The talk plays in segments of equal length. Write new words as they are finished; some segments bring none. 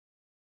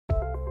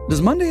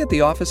Does Monday at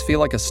the office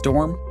feel like a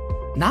storm?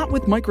 Not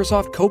with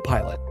Microsoft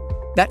Copilot.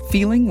 That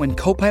feeling when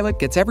Copilot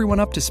gets everyone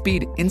up to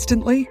speed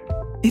instantly?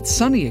 It's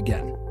sunny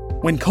again.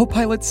 When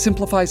Copilot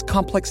simplifies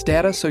complex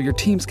data so your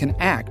teams can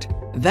act,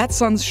 that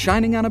sun's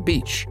shining on a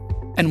beach.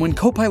 And when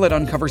Copilot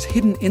uncovers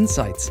hidden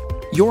insights,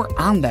 you're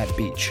on that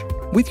beach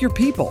with your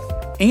people,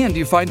 and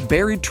you find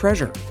buried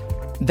treasure.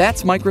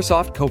 That's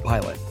Microsoft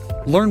Copilot.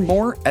 Learn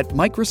more at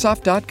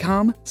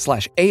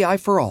Microsoft.com/AI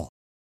for all.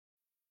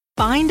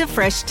 Find a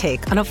fresh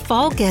take on a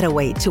fall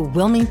getaway to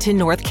Wilmington,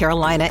 North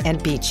Carolina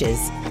and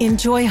beaches.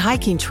 Enjoy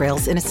hiking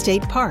trails in a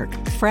state park,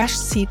 fresh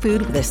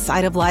seafood with a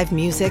side of live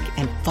music,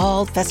 and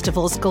fall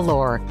festivals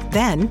galore.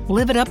 Then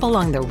live it up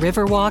along the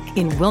Riverwalk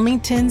in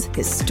Wilmington's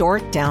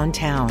historic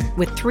downtown.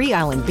 With 3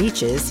 island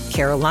beaches,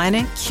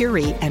 Carolina,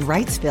 Curie, and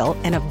Wrightsville,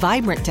 and a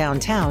vibrant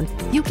downtown,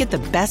 you get the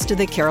best of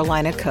the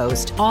Carolina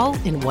coast all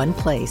in one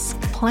place.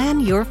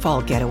 Plan your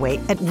fall getaway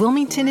at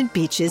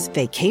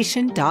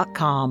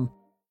WilmingtonandBeachesVacation.com.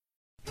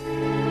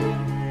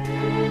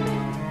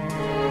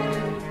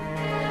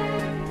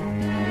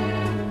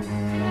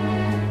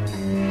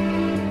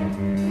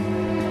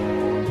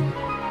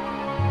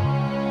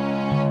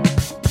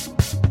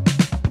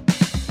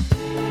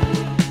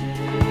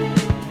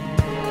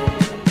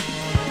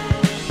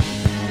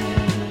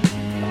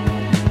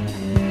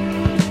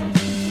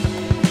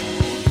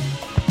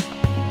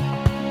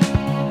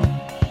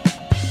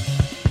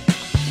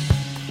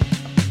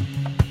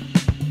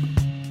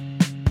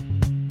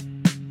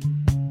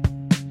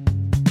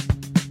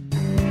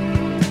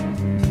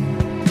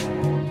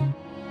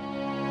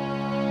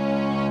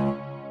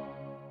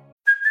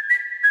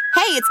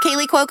 Hey, it's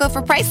Kaylee Cuoco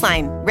for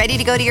Priceline. Ready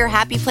to go to your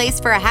happy place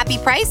for a happy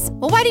price?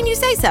 Well, why didn't you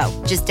say so?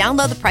 Just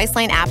download the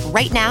Priceline app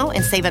right now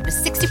and save up to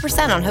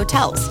 60% on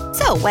hotels.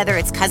 So whether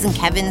it's Cousin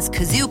Kevin's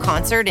Kazoo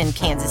Concert in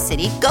Kansas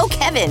City, go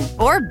Kevin,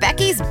 or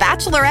Becky's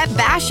Bachelorette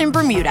Bash in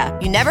Bermuda,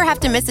 you never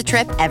have to miss a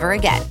trip ever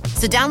again.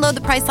 So download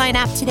the Priceline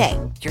app today.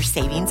 Your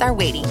savings are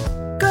waiting.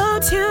 Go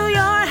to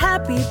your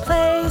happy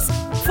place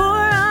for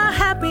a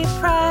happy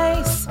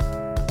price.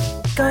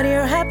 Go to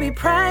your happy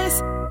price,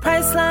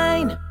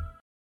 Priceline.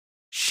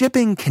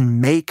 Shipping can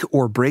make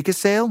or break a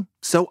sale,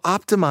 so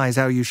optimize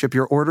how you ship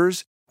your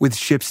orders with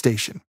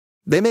ShipStation.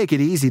 They make it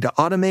easy to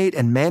automate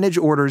and manage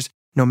orders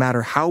no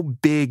matter how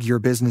big your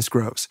business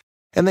grows.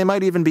 And they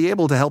might even be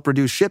able to help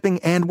reduce shipping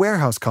and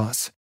warehouse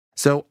costs.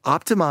 So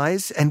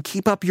optimize and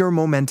keep up your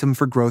momentum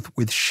for growth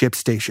with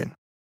ShipStation.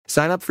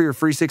 Sign up for your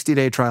free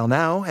 60-day trial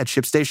now at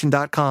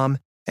ShipStation.com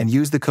and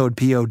use the code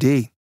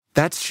POD.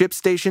 That's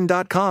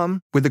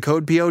ShipStation.com with the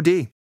code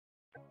POD.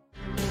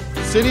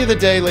 City of the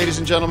Day, ladies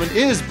and gentlemen,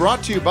 is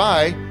brought to you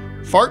by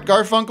Fart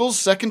Garfunkel's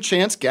Second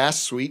Chance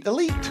Gas Suite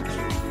Elite.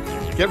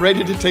 Get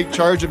ready to take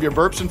charge of your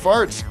burps and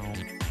farts.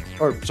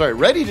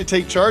 Ready to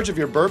take charge of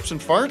your burps and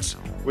farts?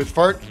 With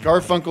Fart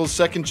Garfunkel's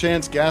Second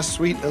Chance Gas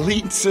Suite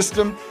Elite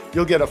system,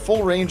 you'll get a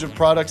full range of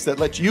products that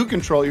let you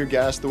control your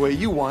gas the way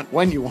you want,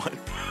 when you want.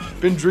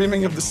 Been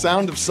dreaming of the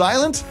sound of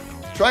silence?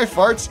 Try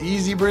Fart's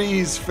Easy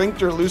Breeze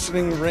Sphincter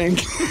Loosening Ring.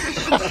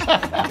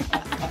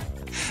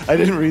 I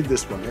didn't read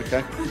this one,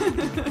 okay?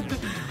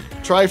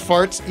 Try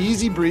Fart's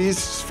Easy Breeze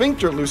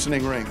Sphincter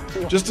Loosening Ring.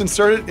 Just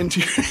insert it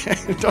into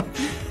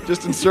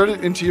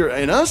your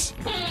anus,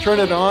 turn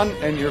it on,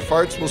 and your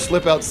farts will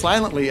slip out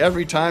silently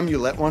every time you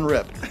let one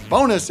rip.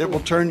 Bonus, it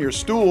will turn your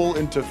stool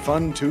into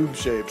fun tube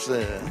shapes.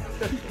 Do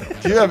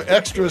you have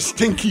extra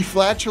stinky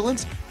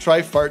flatulence?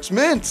 Try Fart's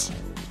Mints.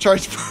 Try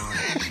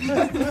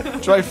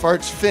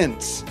Fart's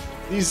Fints.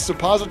 These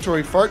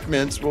suppository fart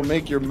mints will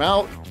make your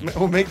foul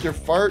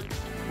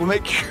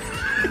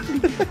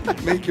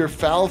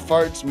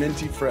farts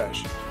minty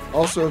fresh.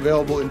 Also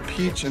available in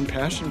peach and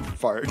passion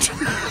fart.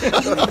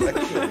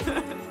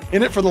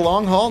 In it for the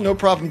long haul? No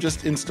problem.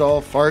 Just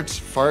install fart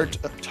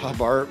to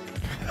burp.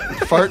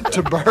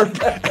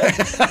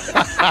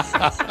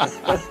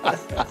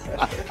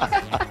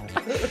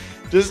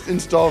 Just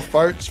install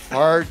fart to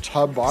burp.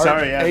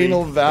 Sorry, Abby.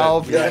 Anal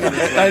valve. Yeah.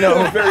 I know.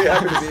 I'm very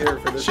happy to be here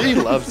for this. She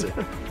loves it.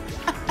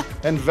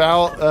 And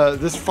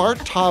this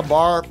fart to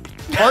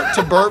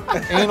burp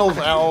anal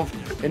valve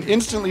and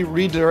instantly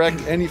redirect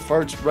any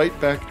farts right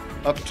back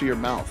up to your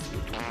mouth.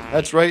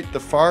 That's right, the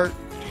fart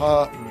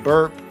to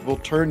burp will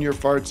turn your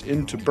farts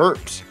into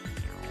burps.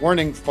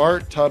 Warning,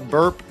 fart to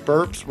burp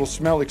burps will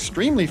smell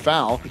extremely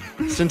foul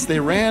since they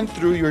ran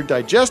through your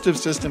digestive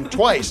system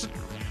twice.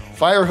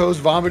 Fire hose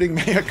vomiting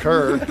may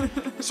occur.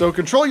 So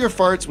control your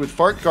farts with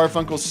Fart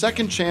Garfunkel's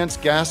Second Chance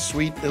Gas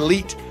Suite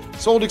Elite,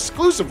 sold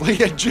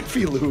exclusively at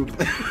Jiffy Lube.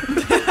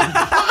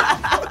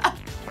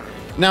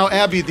 Now,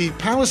 Abby, the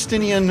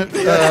Palestinian...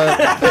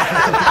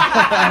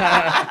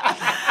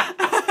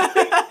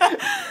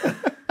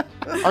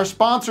 Our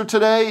sponsor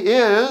today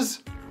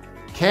is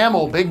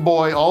Camel Big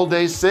Boy All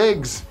Day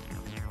Cigs.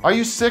 Are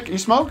you sick? You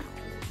smoke?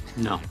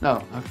 No.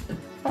 No. Okay.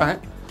 All right.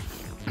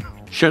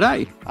 Should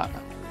I?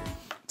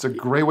 It's a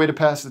great way to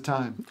pass the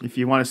time. If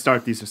you want to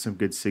start, these are some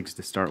good cigs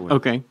to start with.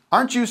 Okay.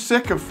 Aren't you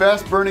sick of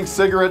fast-burning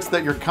cigarettes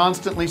that you're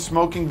constantly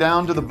smoking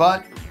down to the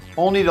butt,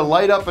 only to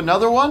light up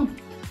another one?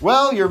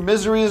 Well, your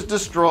misery is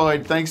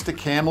destroyed thanks to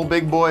Camel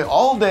Big Boy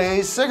All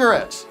Day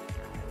cigarettes.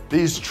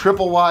 These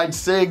triple-wide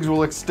cigs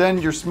will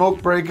extend your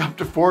smoke break up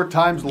to 4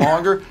 times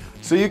longer,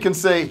 so you can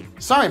say,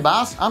 "Sorry,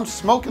 boss, I'm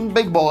smoking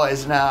Big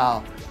Boys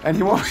now," and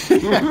he won't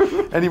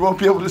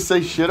be able to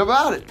say shit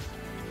about it.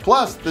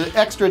 Plus, the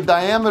extra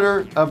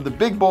diameter of the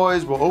Big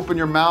Boys will open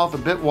your mouth a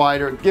bit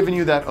wider, giving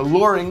you that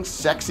alluring,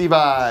 sexy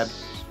vibe.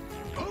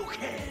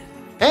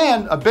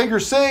 And a bigger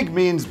cig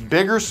means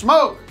bigger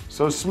smoke.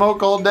 So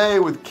smoke all day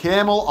with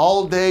Camel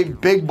All Day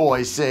Big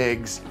Boy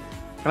cigs.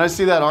 Can I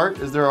see that art?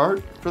 Is there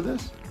art for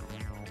this?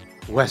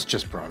 Wes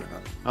just brought it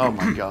up. Oh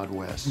my God,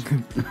 Wes.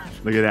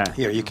 Look at that.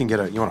 Here, you can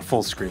get you want a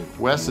full screen.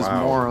 Wes is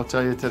more, I'll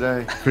tell you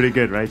today. Pretty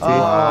good, right, T?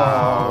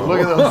 Oh, look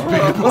at those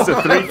people. It's a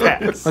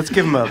 3-pack. Let's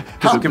give him a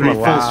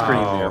full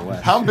screen there,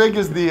 Wes. How big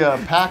is the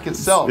pack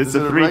itself? It's a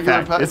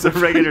 3-pack. It's a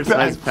regular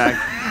size pack.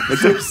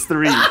 There's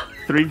three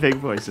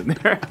Big Boys in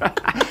there.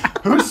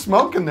 Who's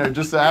smoking there?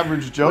 Just the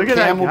average Joe? Look at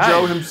that Camel guy.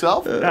 Joe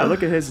himself? Yeah,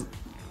 look at his.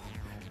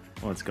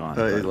 Well, it's gone.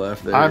 He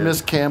left there. I miss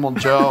Camel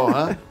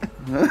Joe,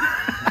 huh?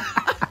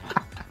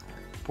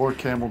 Poor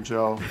Camel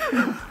Joe.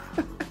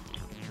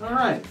 All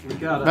right, we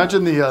got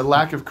Imagine the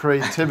lack of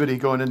creativity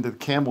going into the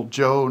Camel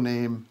Joe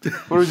name.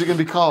 What was he going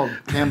to be called?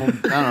 Camel,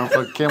 I don't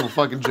know, Camel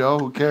fucking Joe,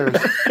 who cares?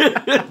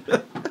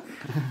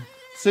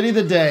 City of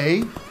the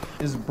Day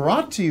is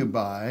brought to you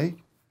by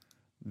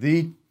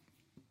the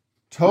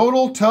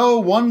Total Toe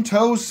One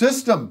Toe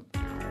System.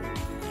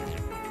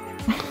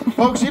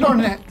 Folks,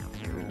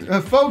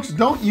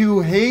 don't you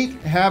hate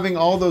having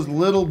all those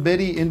little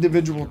bitty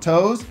individual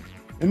toes?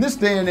 In this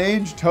day and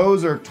age,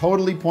 toes are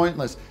totally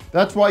pointless.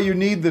 That's why you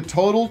need the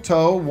Total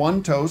Toe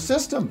One Toe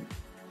System.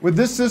 With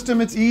this system,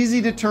 it's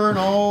easy to turn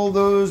all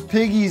those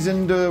piggies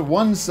into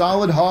one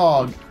solid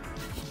hog.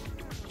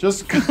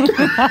 Just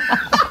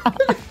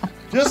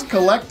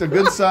collect a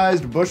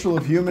good-sized bushel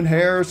of human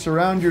hair,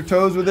 surround your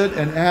toes with it,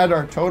 and add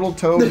our Total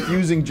Toe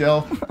Fusing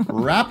Gel.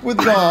 Wrap with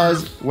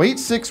gauze, wait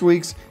 6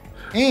 weeks,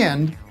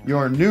 and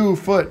your new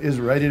foot is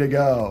ready to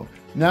go.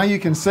 Now you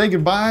can say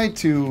goodbye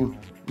to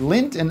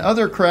lint and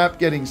other crap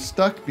getting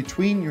stuck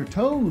between your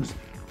toes.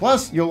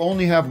 Plus, you'll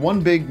only have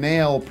one big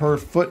nail per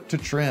foot to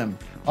trim.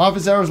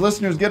 Office Hours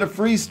listeners get a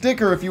free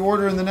sticker if you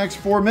order in the next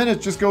 4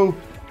 minutes. Just go,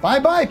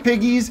 bye-bye,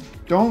 piggies.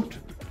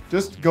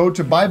 Just go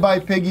to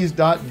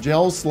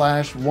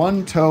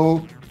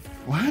byebyepiggies.gel/one-toe.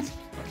 What?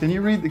 Can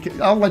you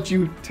read I'll let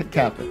you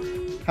cap it.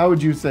 How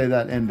would you say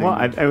that ending? Well,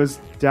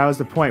 that was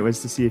the point, was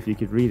to see if you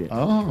could read it.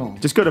 Oh.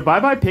 Just go to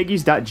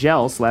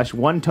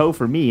byebyepiggies.gel/one-toe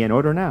for me and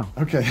order now.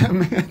 Okay,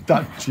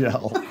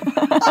 .gel.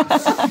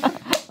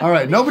 All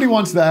right, nobody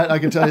wants that, I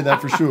can tell you that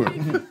for sure.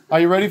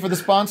 Are you ready for the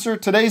sponsor?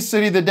 Today's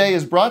City of the Day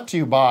is brought to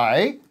you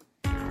by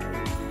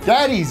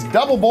Daddy's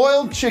Double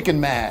Boiled Chicken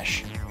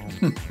Mash.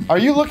 Are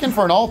you looking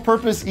for an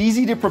all-purpose,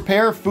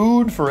 easy-to-prepare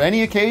food for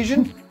any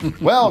occasion?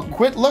 Well,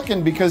 quit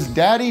looking because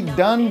Daddy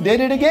done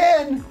did it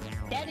again.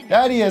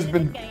 Daddy has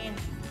been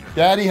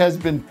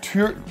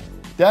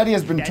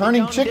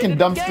turning chicken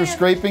dumpster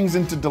scrapings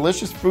into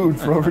delicious food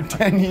for over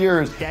 10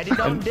 years. Daddy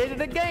done did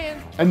it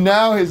again. And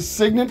now his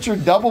signature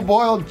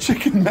double-boiled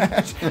chicken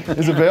mash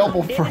is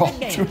available for all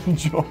to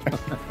enjoy.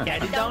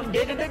 Daddy done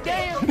did it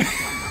again.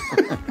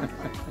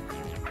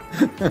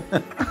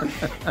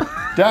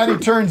 Daddy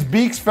turns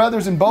beaks,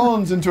 feathers, and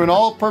bones into an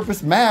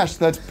all-purpose mash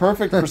that's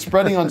perfect for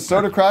spreading on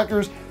soda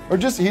crackers or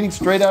just eating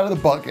straight out of the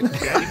bucket.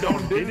 Daddy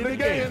done did it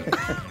again.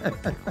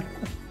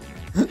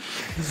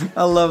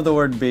 I love the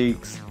word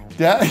beaks.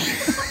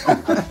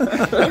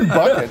 And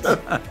buckets.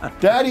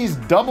 Daddy's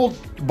double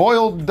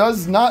boiled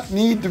does not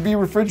need to be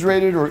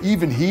refrigerated or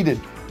even heated.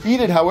 Eat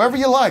it however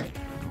you like.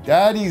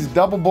 Daddy's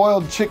double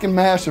boiled chicken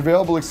mash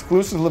available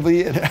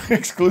exclusively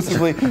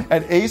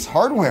at Ace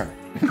Hardware.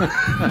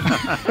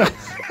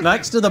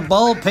 Next to the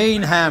ball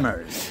peen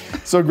hammers.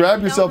 So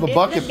grab yourself a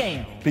bucket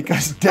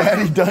because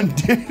Daddy done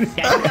did it.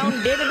 Daddy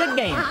done did it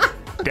again.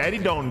 Daddy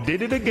done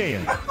did it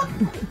again.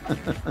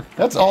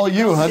 That's all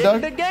you, huh, Doug?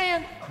 Did it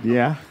again.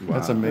 Yeah.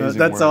 That's amazing.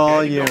 That's work.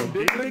 all you.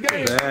 Did it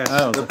again.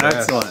 Oh,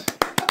 excellent.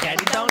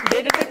 Daddy done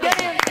did it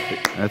again.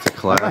 That's a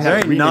class.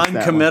 Very Very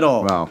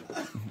non-committal. Wow.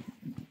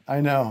 I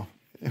know.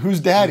 Who's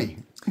Daddy?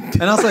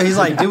 And also, he's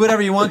like, do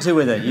whatever you want to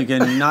with it. You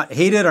can not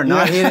heat it or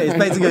not heat it. It's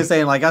basically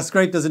saying, like, I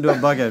scraped this into a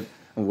bucket.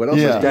 What else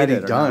has Daddy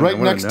done? Right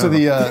next to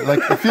the,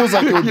 it feels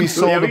like it would be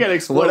sold. Yeah, we gotta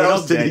explore what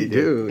else did he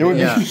do? It would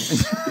Yeah.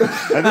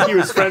 I think he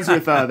was friends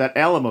with that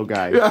Alamo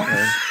guy.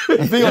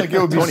 I feel like it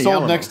would be Tony sold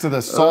Alamo. next to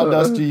the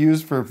sawdust you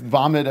use for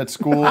vomit at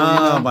school.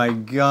 Oh, my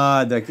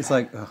God. It's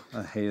like, oh,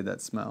 I hated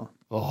that smell.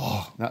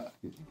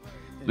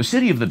 The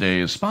City of the Day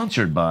is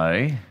sponsored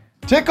by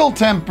Tickle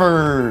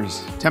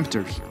Tempers.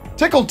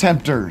 Tickle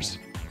Tempters.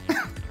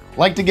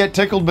 Like to get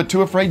tickled but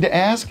too afraid to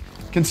ask?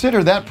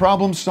 Consider that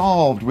problem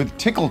solved with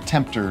Tickle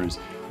Tempters.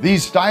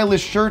 These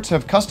stylish shirts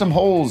have custom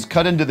holes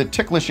cut into the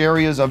ticklish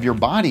areas of your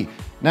body.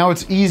 Now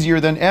it's easier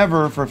than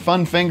ever for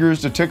fun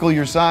fingers to tickle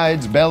your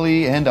sides,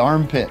 belly, and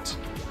armpits.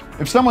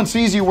 If someone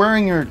sees you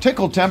wearing your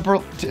Tickle Tempter,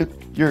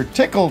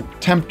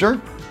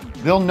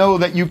 they'll know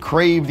that you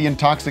crave the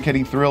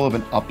intoxicating thrill of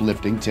an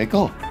uplifting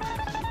tickle.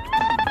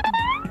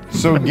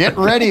 So get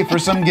ready for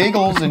some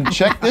giggles and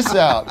check this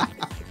out.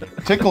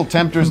 Tickle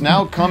tempters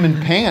now come in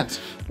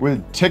pants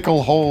with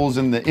tickle holes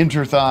in the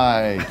inner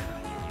thigh,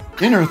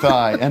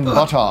 and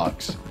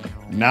buttocks.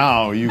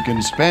 Now you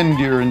can spend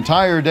your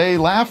entire day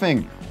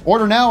laughing.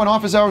 Order now and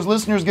Office Hours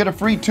listeners get a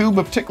free tube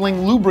of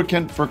tickling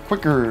lubricant for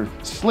quicker,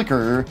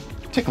 slicker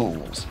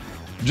tickles.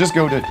 Just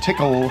go to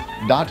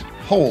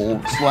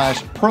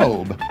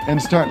tickle.hole/probe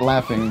and start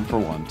laughing for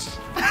once.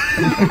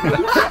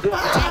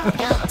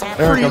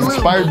 Eric, I'm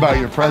inspired by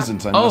your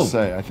presence, I must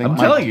say. I think I'm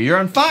telling you, you're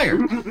on fire.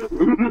 Tickle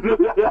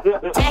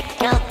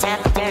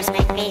tempters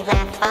make me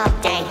laugh all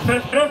day.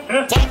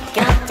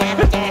 Tickle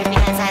tempters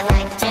because I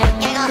like to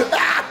giggle.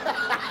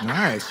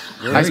 Nice.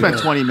 I spent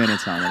 20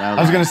 minutes on it. I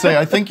was going to say,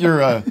 I think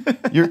the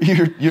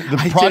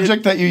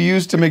project that you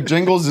use to make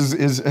jingles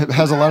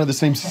has a lot of the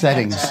same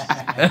settings.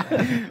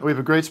 We have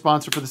a great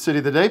sponsor for the City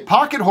of the Day,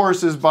 Pocket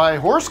Horses by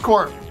Horse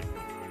Corp.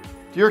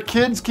 Do your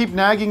kids keep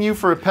nagging you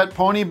for a pet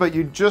pony, but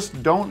you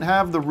just don't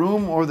have the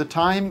room or the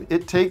time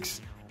it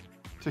takes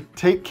to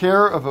take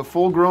care of a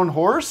full-grown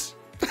horse?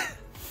 Do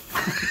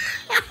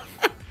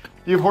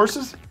you have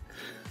horses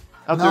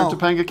out there in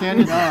Topanga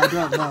Canyon? No, I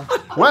don't know.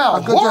 Well,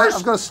 I've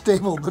got a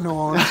stable in New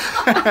Orleans.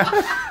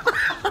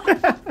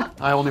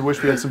 I only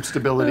wish we had some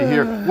stability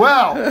here.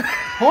 Well,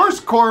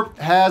 Horse Corp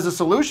has a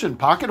solution,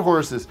 Pocket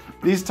Horses.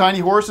 These tiny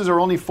horses are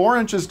only 4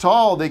 inches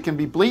tall. They can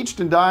be bleached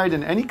and dyed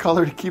in any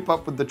color to keep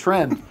up with the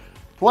trends.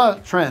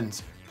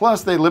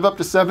 Plus, they live up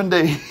to 7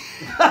 days.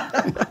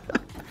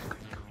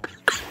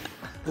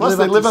 Plus,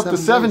 they live up to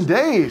 7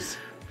 days.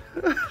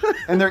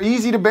 And they're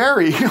easy to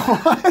bury.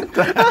 What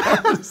the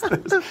hell is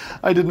this?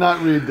 I did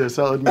not read this,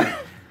 I'll admit.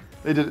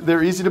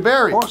 They're easy to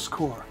bury. Horse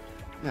Corp.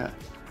 Yeah.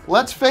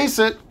 Let's face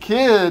it,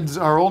 kids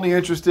are only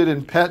interested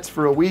in pets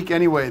for a week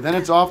anyway. Then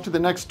it's off to the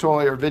next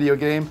toy or video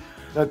game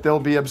that they'll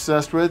be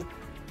obsessed with.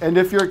 And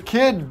if your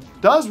kid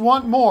does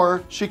want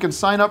more, she can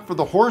sign up for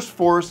the Horse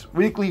Force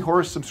weekly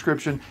horse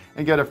subscription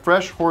and get a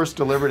fresh horse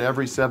delivered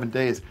every 7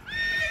 days.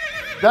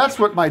 That's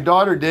what my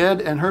daughter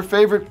did, and her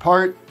favorite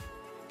part,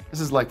 this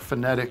is like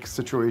phonetic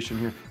situation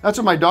here. That's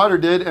what my daughter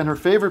did, and her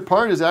favorite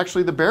part is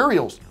actually the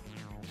burials.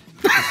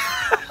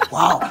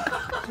 Wow.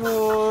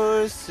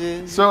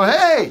 Horses. So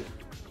hey!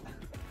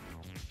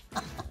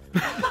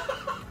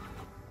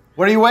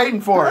 What are you waiting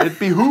for? It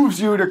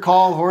behooves you to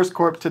call Horse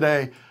Corp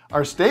today.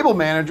 Our stable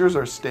managers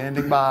are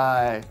standing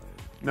by.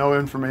 No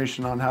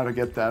information on how to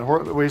get that.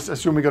 We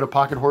assume we go to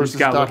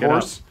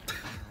pockethorses.horse.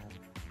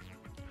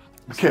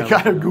 Okay,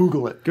 gotta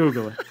Google it.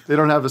 Google it. They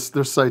don't have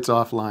their sites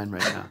offline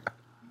right now.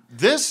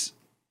 This,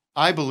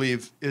 I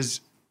believe,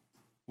 is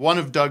one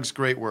of Doug's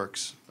great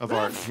works of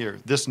art here,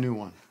 this new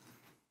one.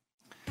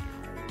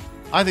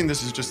 I think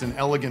this is just an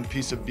elegant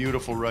piece of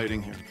beautiful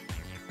writing here.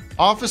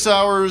 Office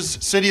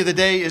Hours City of the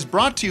Day is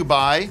brought to you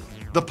by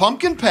the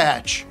Pumpkin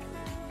Patch.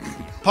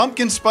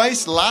 Pumpkin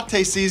spice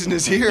latte season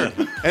is here.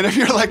 And if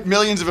you're like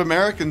millions of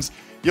Americans,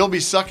 you'll be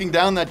sucking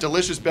down that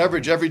delicious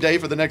beverage every day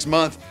for the next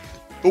month.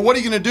 But what are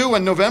you going to do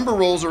when November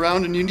rolls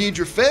around and you need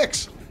your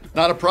fix?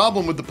 Not a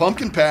problem with the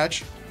Pumpkin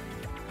Patch.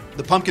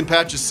 The Pumpkin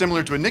Patch is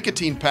similar to a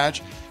nicotine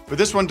patch, but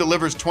this one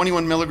delivers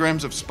 21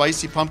 milligrams of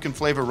spicy pumpkin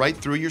flavor right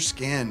through your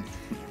skin.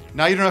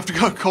 Now you don't have to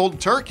go cold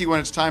turkey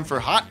when it's time for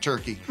hot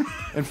turkey.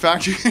 In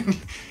fact,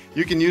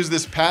 you can use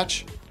this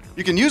patch.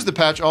 You can use the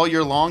patch all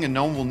year long and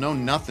no one will know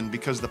nothing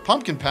because the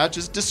Pumpkin Patch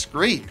is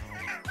discreet.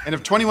 And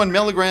if 21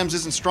 milligrams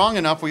isn't strong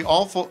enough, we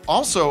also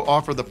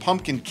offer the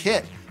Pumpkin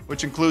Kit,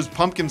 which includes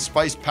pumpkin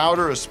spice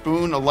powder, a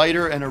spoon, a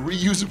lighter, and a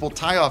reusable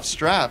tie-off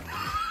strap.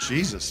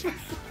 Jesus.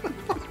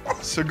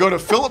 So go to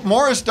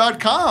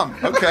philipmorris.com,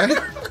 okay,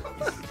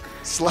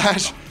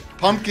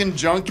 /pumpkin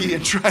junkie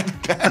and try the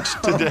patch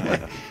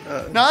today.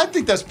 No, I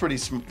think that's pretty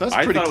clever.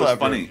 I thought it was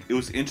funny. It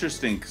was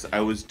interesting because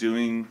I was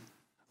doing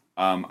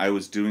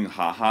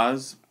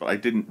ha-has, but I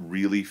didn't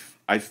really...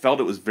 I felt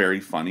it was very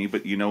funny,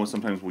 but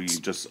sometimes we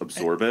just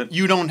absorb it.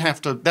 You don't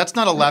have to... That's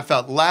not a laugh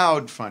out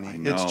loud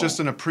funny. It's just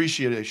an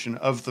appreciation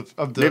of the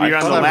Maybe you're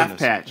on the laugh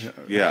patch.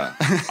 Yeah.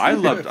 I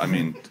love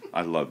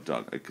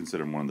Doug. I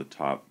consider him one of the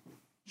top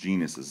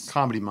geniuses.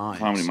 Comedy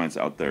minds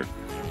out there.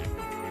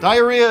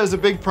 Diarrhea is a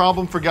big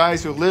problem for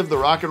guys who live the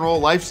rock and roll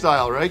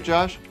lifestyle, right,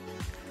 Josh?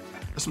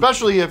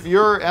 Especially if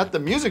you're at the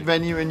music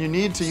venue and you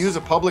need to use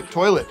a public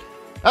toilet.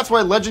 That's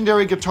why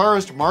legendary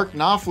guitarist Mark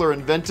Knopfler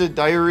invented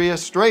Diarrhea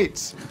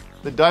Straits,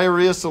 the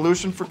diarrhea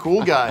solution for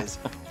cool guys.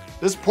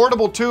 This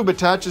portable tube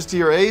attaches to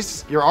your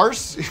ass,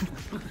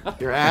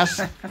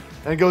 and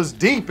it goes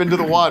deep into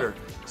the water.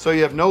 So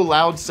you have no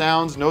loud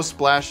sounds, no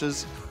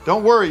splashes.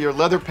 Don't worry, your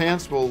leather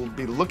pants will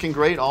be looking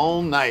great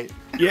all night.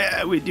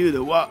 Yeah, we do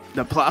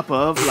the plop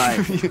of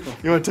life.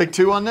 You want to take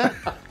 2 on that?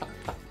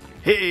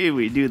 Hey,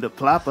 we do the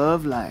plop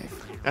of life.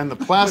 And the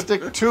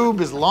plastic tube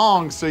is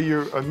long, so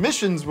your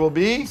emissions will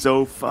be...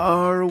 so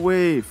far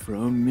away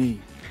from me.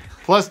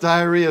 Plus,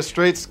 Diarrhea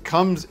Straits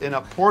comes in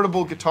a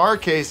portable guitar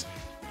case,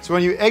 so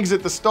when you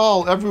exit the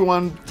stall,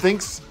 everyone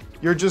thinks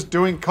you're just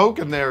doing coke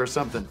in there or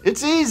something.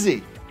 It's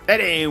easy. That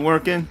ain't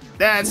working.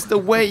 That's the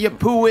way you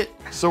poo it.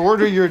 So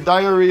order your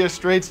Diarrhea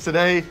Straits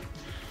today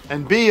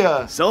and be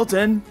a...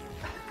 Sultan.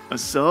 A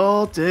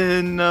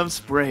Sultan of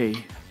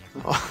Spray.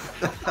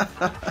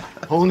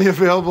 Only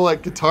available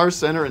at Guitar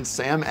Center and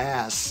Sam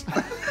Ass.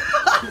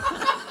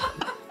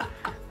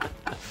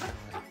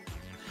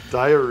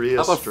 Diarrhea.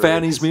 How about strokes.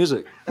 Fanny's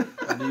Music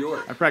in New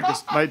York? I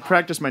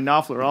practiced my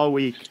Knopfler all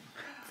week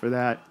for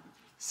that.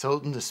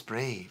 Sultan of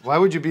Spray. Why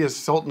would you be a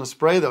Sultan of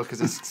Spray though? Because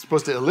it's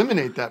supposed to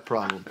eliminate that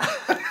problem.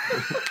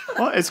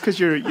 Well, it's because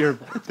you're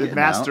the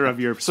master of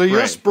your So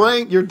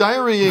spray. you're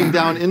diarrheaing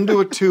down into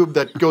a tube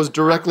that goes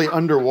directly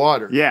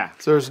underwater. Yeah.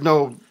 So there's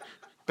no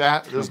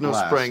blast.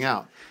 spraying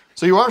out.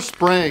 So you are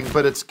spraying,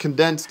 but it's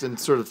condensed and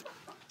sort of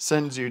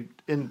sends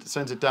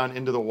it down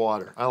into the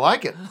water. I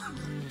like it.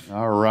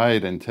 All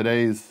right, and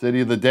today's City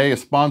of the Day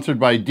is sponsored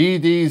by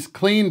DD's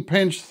Clean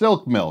Pinch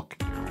Silk Milk.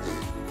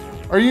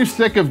 Are you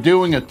sick of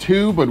doing a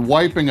 2 but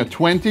wiping a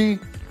 20?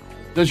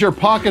 Does your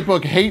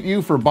pocketbook hate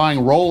you for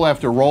buying roll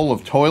after roll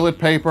of toilet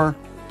paper?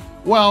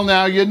 Well,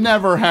 now you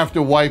never have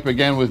to wipe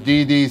again with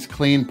DD's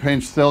Clean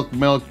Pinch Silk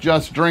Milk.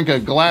 Just drink a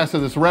glass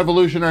of this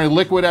revolutionary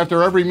liquid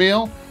after every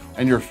meal,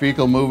 and your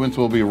fecal movements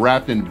will be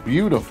wrapped in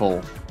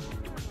beautiful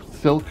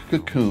silk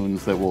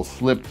cocoons that will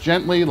slip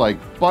gently like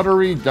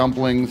buttery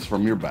dumplings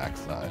from your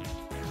backside.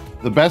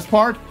 The best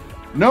part?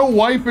 No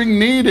wiping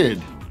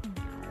needed.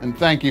 And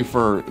thank you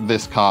for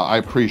this, I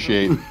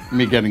appreciate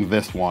me getting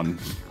this one.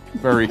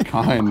 Very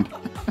kind.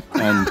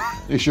 And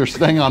at least you're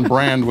staying on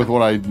brand with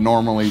what I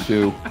normally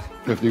do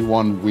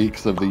 51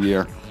 weeks of the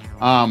year.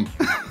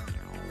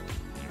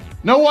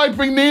 No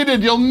wiping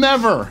needed. You'll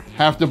never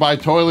have to buy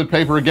toilet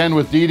paper again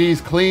with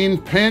DD's Clean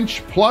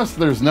Pinch. Plus,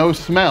 there's no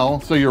smell,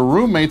 so your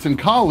roommates and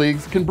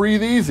colleagues can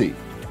breathe easy.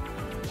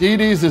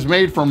 DD's is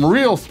made from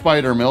real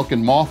spider milk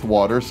and moth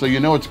water, so you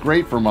know it's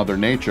great for Mother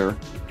Nature.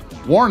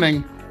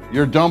 Warning,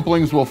 your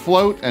dumplings will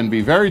float and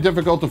be very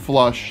difficult to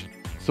flush,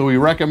 so we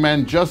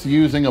recommend just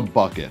using a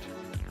bucket.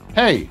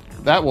 Hey,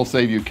 that will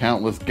save you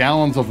countless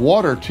gallons of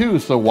water too,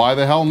 so why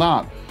the hell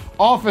not?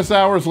 Office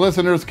Hours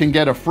listeners can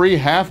get a free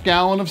half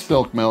gallon of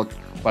silk milk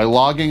by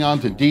logging on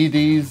to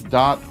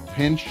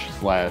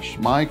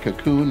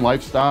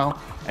dds.pinch/mycocoonlifestyle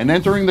and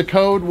entering the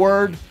code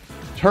word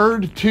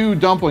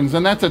TURD2dumplings.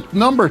 And that's a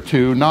number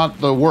 2, not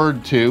the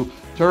word 2.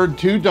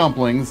 TURD2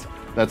 dumplings.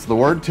 That's the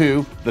word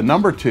 2, the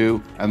number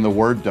 2, and the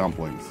word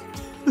dumplings.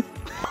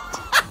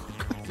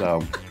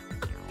 So,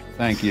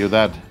 thank you.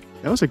 That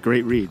was a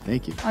great read.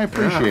 Thank you. I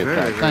appreciate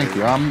that. Thank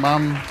you.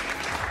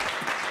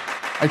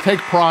 I take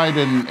pride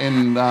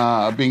in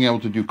being able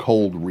to do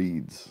cold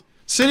reads.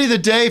 City of the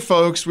Day,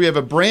 folks. We have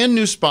a brand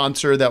new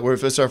sponsor that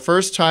if it's our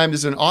first time.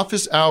 This is an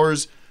Office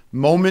Hours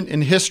moment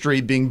in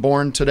history being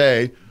born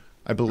today,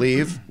 I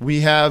believe. We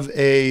have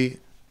a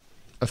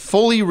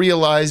fully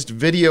realized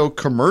video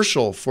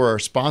commercial for our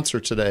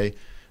sponsor today.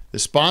 The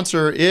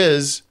sponsor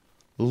is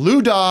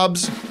Lou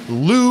Dobbs'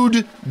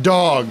 Lewd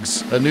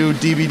Dogs, a new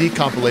DVD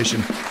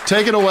compilation.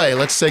 Take it away.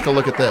 Let's take a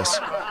look at this.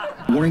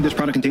 Warning, this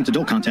product contains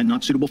adult content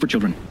not suitable for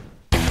children.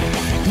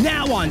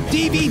 Now on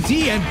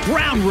DVD and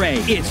Brown-ray,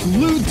 it's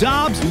Lou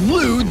Dobbs'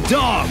 Lewd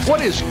Dogs.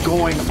 What is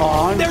going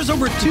on? There's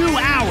over 2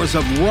 hours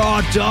of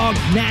raw dog,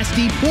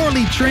 nasty,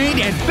 poorly trained,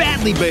 and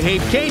badly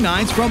behaved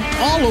canines from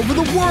all over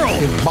the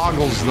world. It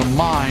boggles the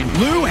mind.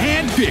 Lou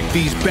handpicked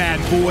these bad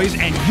boys,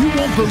 and you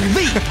won't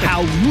believe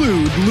how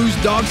lewd Lou's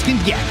dogs can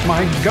get.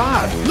 My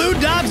God. Lou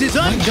Dobbs is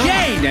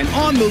unchained and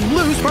on the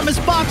loose from his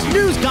Fox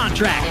News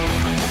contract.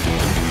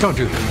 Don't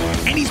do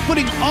that. And he's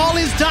putting all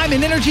his time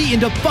and energy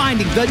into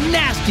finding the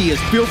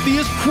nastiest,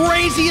 filthiest,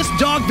 craziest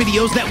dog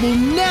videos that will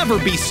never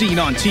be seen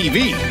on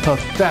TV.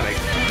 Pathetic.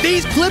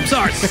 These clips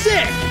are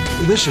sick.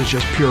 This is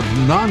just pure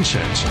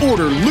nonsense.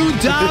 Order Lou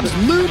Dobbs'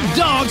 Lewd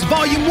Dogs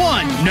Volume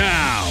 1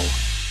 now.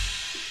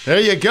 There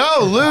you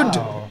go, Lewd.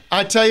 Wow.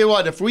 I tell you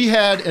what, if we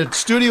had a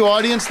studio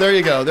audience, there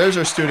you go. There's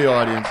our studio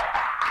audience.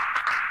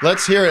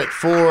 Let's hear it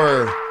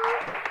for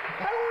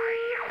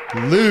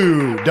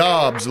Lou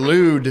Dobbs'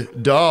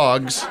 Lewd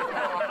Dogs.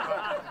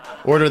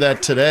 Order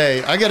that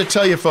today. I got to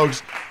tell you,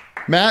 folks,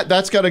 Matt,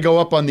 that's got to go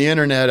up on the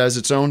internet as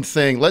its own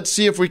thing. Let's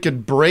see if we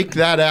could break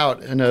that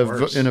out in a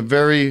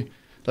very.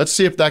 Let's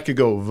see if that could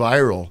go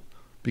viral,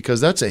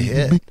 because that's a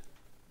hit.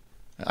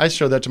 I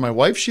showed that to my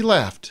wife. She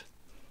laughed.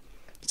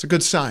 It's a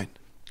good sign.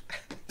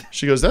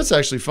 She goes, "That's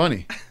actually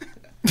funny,"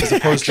 as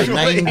opposed to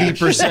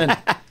 90%.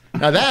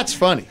 Now that's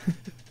funny.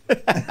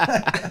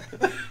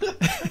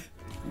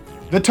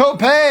 The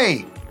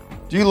toupee!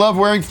 Do you love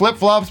wearing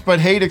flip-flops but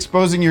hate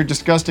exposing your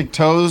disgusting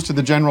toes to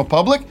the general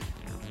public?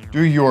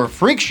 Do your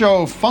freak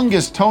show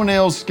fungus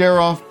toenails scare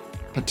off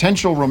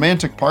potential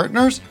romantic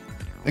partners?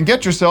 Then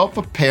get yourself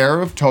a pair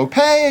of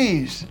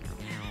toupees!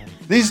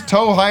 These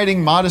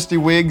toe-hiding modesty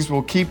wigs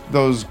will keep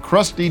those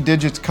crusty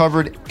digits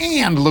covered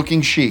and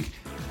looking chic.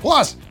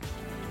 Plus,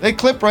 they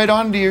clip right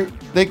on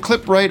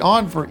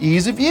for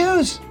ease of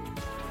use.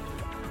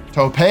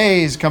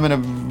 Toupees come in a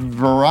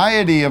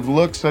variety of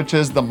looks such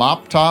as the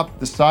mop top,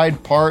 the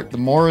side part, the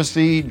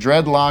Morrissey,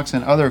 dreadlocks,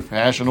 and other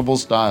fashionable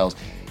styles.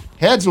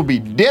 Heads will be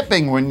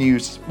dipping when you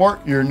sport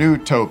your new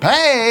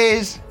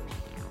toupees.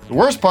 The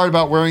worst part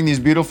about wearing these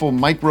beautiful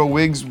micro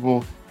wigs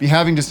will be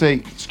having to say,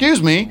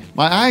 "Excuse me,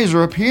 my eyes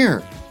are up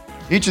here."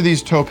 Each of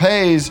these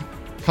topes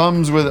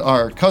comes with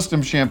our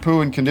custom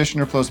shampoo and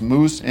conditioner plus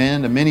mousse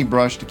and a mini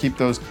brush to keep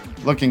those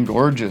looking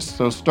gorgeous.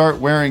 So start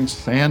wearing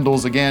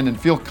sandals again and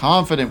feel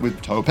confident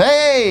with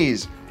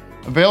topes.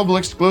 Available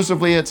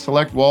exclusively at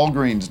select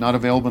Walgreens. Not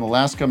available in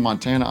Alaska,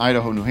 Montana,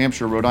 Idaho, New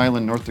Hampshire, Rhode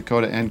Island, North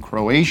Dakota, and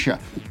Croatia.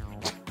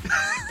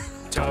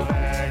 Tope.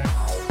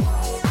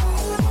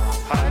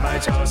 Hide my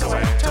toes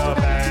away, tope.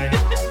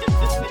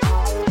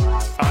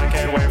 I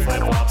can wear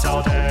flip-flops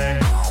all day.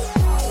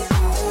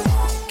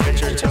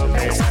 Get your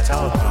topes at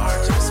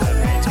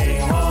participating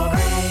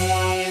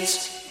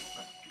Walgreens.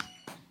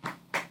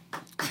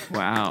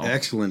 Wow.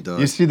 Excellent,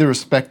 Doug. You see the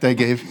respect I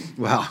gave?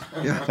 Wow.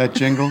 Yeah. That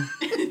jingle?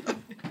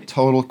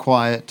 Total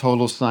quiet,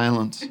 total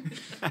silence.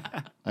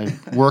 I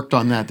worked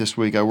on that this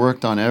week. I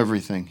worked on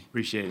everything.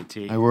 Appreciate it,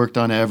 T. I worked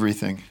on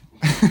everything.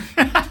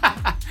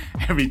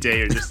 Every day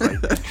you're just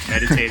like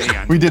meditating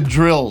on. We did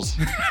drills.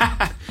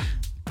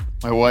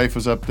 My wife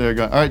was up there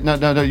going, all right,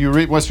 no, you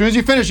read. Well, as soon as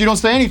you finish, you don't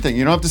say anything.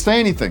 You don't have to say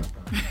anything.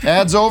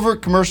 Ads over,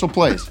 commercial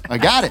plays. I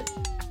got it.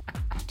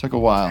 Took a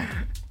while.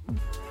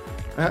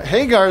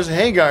 Hey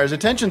guys,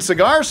 attention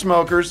cigar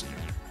smokers.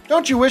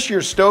 Don't you wish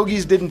your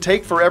stogies didn't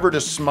take forever to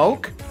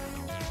smoke?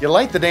 You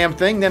light the damn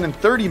thing, then in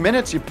 30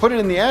 minutes you put it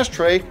in the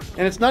ashtray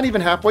and it's not even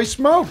halfway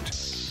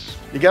smoked.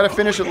 You gotta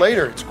finish it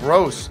later, it's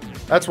gross.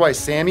 That's why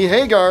Sammy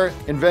Hagar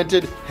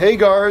invented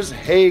Hagar's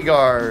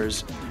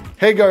Hagars.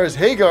 Hagar's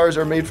Hagars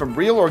are made from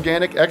real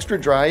organic extra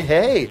dry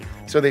hay,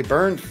 so they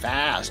burn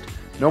fast.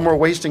 No more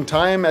wasting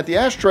time at the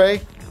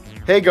ashtray.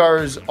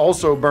 Hagars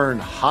also burn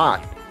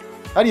hot.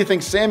 How do you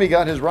think Sammy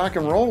got his rock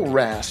and roll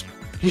rasp?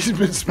 He's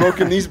been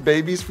smoking these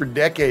babies for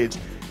decades.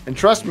 And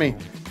trust me,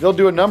 they'll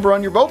do a number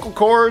on your vocal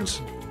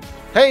cords.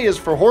 Hay is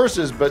for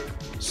horses, but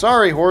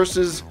sorry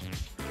horses,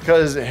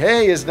 because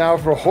hay is now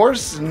for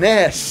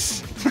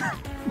horseness.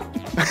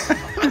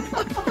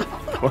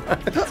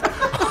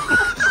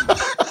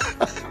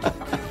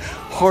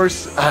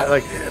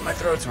 My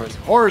throat's hoarse.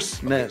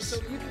 Hoarseness.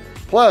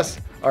 Plus,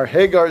 our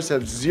Hagars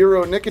have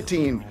 0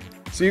 nicotine,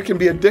 so you can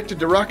be addicted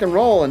to rock and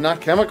roll and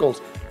not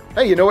chemicals.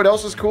 Hey, you know what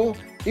else is cool?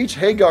 Each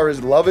Hagar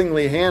is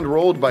lovingly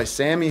hand-rolled by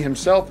Sammy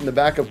himself in the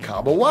back of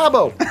Cabo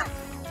Wabo.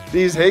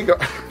 These Hagar...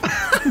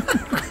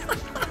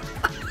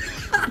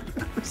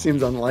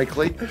 Seems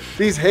unlikely.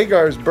 These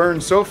Hagars burn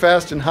so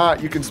fast and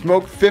hot, you can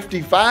smoke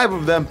 55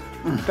 of them.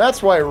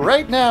 That's why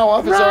right now,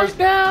 office hours...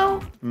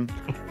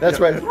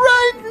 That's right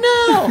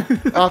now!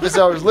 Office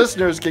Hours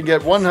listeners can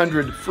get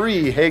 100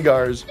 free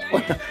Hagars.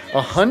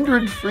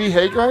 100 free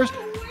Hagars?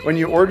 When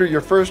you order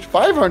your first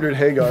 500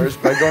 Hagars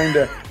by going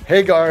to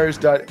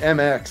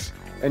hagars.mx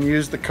and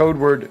use the code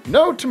word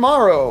No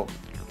Tomorrow.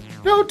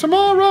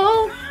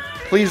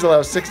 Please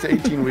allow 6 to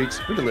 18 weeks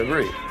for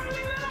delivery.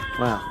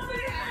 Wow.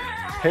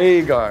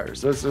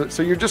 Hagars.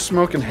 So you're just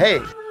smoking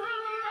hay.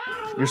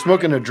 You're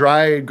smoking a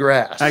dried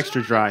grass.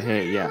 Extra dry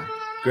hay, yeah.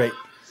 Great.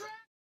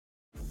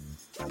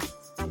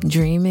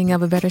 Dreaming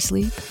of a better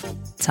sleep?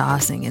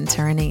 Tossing and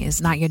turning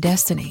is not your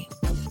destiny.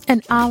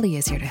 And Ollie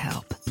is here to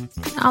help.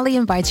 Ollie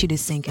invites you to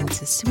sink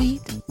into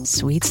sweet,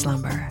 sweet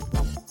slumber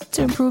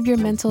to improve your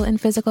mental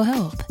and physical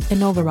health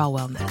and overall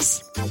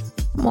wellness.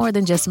 More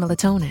than just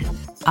melatonin,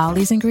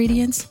 Ollie's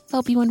ingredients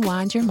help you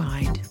unwind your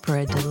mind for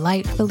a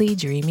delightfully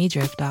dreamy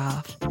drift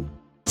off.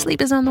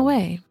 Sleep is on the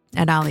way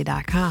at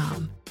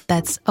Ollie.com.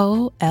 That's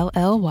OLLY.com.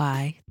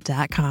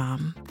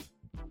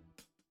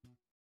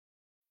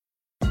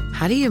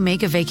 How do you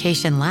make a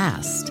vacation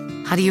last?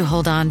 How do you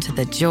hold on to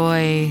the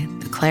joy,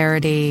 the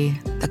clarity,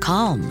 the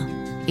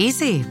calm?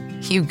 Easy.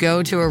 You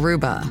go to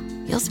Aruba.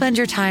 You'll spend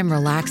your time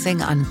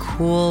relaxing on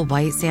cool,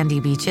 white, sandy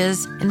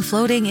beaches and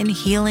floating in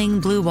healing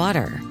blue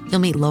water. You'll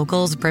meet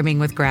locals brimming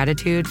with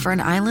gratitude for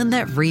an island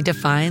that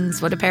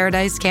redefines what a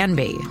paradise can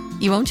be.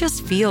 You won't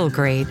just feel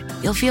great.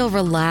 You'll feel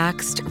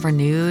relaxed,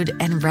 renewed,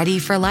 and ready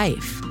for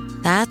life.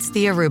 That's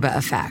the Aruba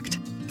effect.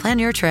 Plan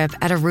your trip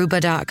at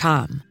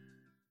Aruba.com.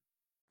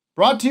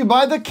 Brought to you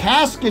by the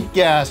Casket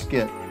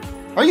Gasket.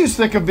 Are you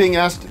sick of being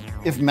asked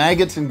if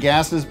maggots and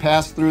gases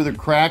pass through the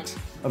cracks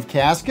of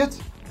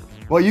caskets?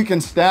 Well, you can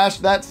stash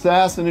that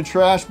sass in a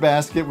trash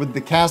basket with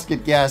the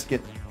Casket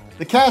Gasket.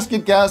 The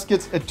Casket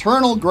Gasket's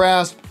eternal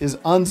grasp is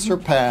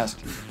unsurpassed.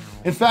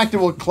 In fact, it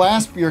will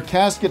clasp your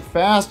casket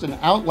fast and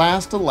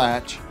outlast a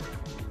latch.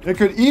 It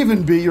could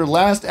even be your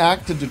last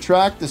act to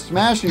detract the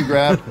smash and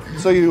grab,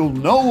 so you'll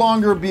no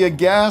longer be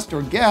aghast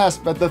or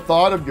gasp at the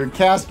thought of your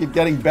casket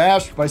getting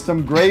bashed by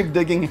some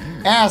grave-digging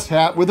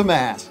asshat with a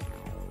mask.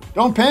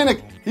 Don't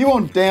panic, he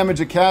won't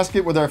damage a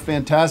casket with our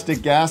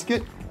fantastic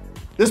gasket.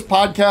 This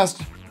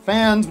podcast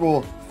fans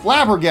will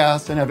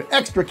flabbergast and have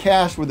extra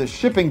cash with a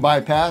shipping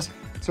bypass,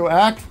 so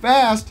act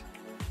fast.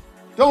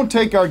 Don't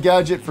take our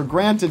gadget for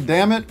granted,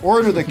 damn it.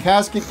 Order the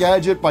Casket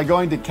Gadget by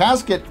going to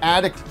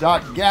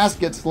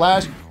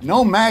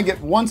casketaddict.gasket/no maggot.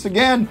 Once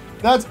again,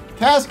 that's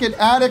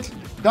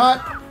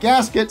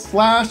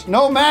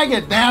casketaddict.gasket/no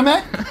maggot, damn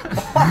it.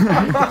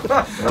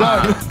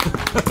 Doug.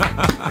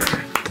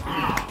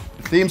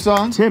 Theme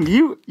song? Tim,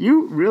 you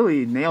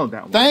really nailed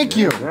that one. Thank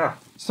you. Yeah.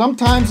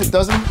 Sometimes it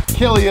doesn't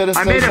kill you to say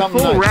I made a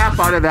something full nice. rap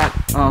out of that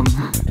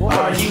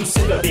Are you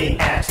sick of being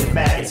asked if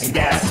maggots and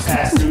gases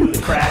pass through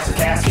the cracks of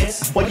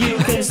caskets? Well, you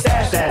can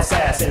stash that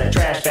sass in a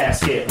trash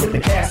basket with the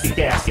casket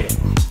gasket.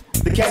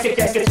 The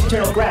casket's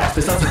internal grasp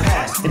is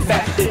unsurpassed. In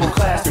fact, it will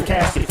clasp your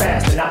casket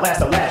fast and not last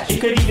a latch. It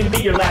could even be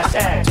your last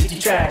act if you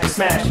try to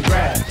smash and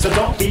grab. So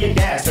don't be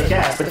aghast or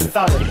gasp at the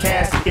thought of your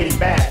casket getting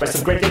bashed by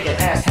some great big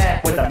ass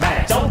hat with a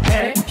match. Don't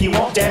panic, he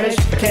won't damage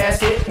the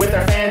casket with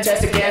our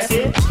fantastic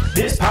gasket.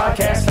 This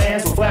podcast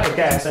fans will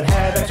flabbergast and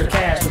have extra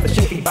cash with the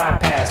shipping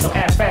bypass. So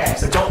act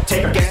fast and don't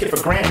take our gasket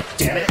for granted,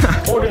 damn it.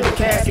 Order the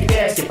casket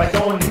by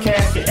going to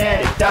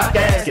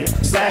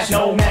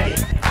casket.gasket/no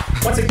maggot.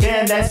 Once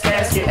again, that's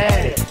casket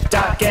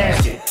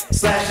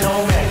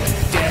addict.gasket/no maggot.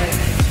 Damn it.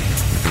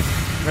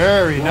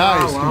 Very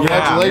nice.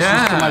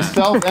 Congratulations to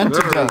myself and to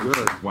Doug.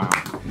 Good. Wow.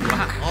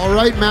 All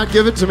right, Matt,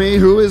 give it to me.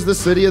 Who is the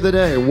city of the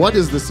day? What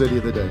is the city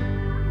of the day?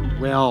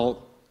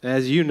 Well,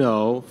 as you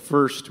know,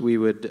 first we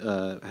would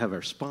have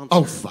our sponsor.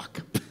 Oh,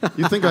 fuck.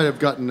 You think I'd have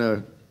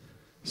gotten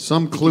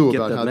some clue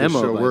about how this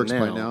show works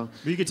by now? Well,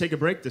 you could take a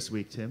break this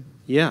week, Tim.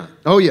 Yeah.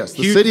 Oh, yes.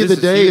 The city of the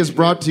day is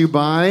brought to you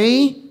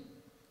by...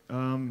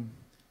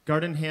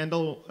 Garden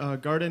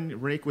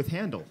rake with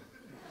handle.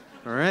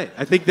 All right.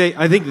 I think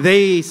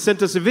they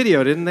sent us a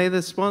video, didn't they,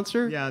 the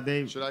sponsor? Yeah,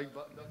 they... Should I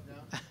button up now?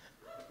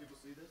 People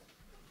see this?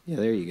 Yeah,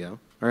 there you go.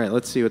 All right,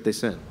 let's see what they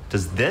sent.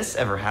 Does this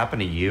ever happen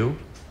to you?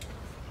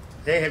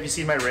 Hey, have you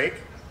seen my rake?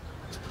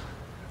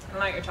 I don't know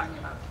what you're talking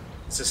about.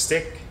 It's a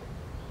stick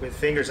with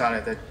fingers on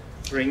it that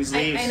brings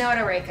leaves. I know what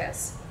a rake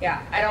is.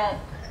 Yeah,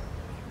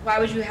 why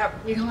would you have...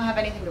 You don't have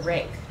anything to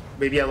rake.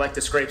 Maybe I like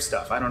to scrape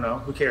stuff. I don't know.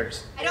 Who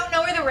cares? I don't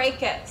know where the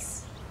rake is.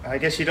 I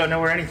guess you don't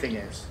know where anything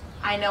is.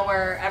 I know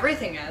where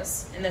everything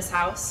is in this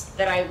house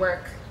that I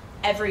work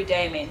every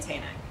day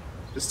maintaining.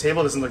 This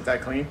table doesn't look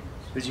that clean.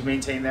 Did you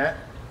maintain that?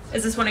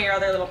 Is this one of your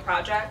other little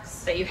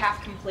projects that you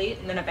half complete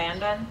and then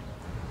abandon?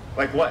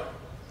 Like what?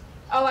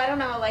 Oh, I don't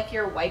know, like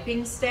your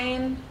wiping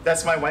stain?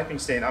 That's my wiping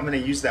stain. I'm going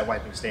to use that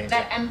wiping stain.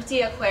 That empty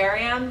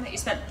aquarium that you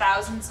spent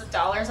thousands of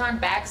dollars on,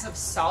 bags of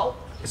salt?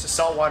 It's a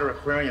saltwater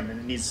aquarium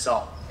and it needs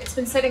salt. It's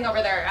been sitting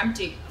over there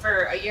empty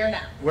for a year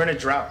now. We're in a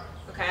drought.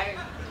 Okay.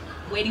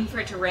 Waiting for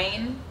it to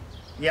rain?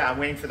 Yeah, I'm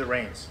waiting for the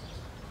rains.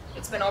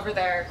 It's been over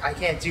there. I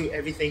can't do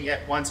everything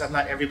at once. I'm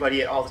not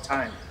everybody at all the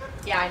time.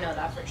 Yeah, I know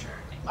that for sure.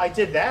 I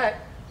did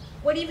that.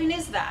 What even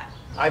is that?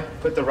 I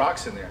put the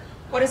rocks in there.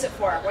 What is it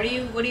for? What do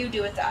you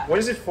do with that? What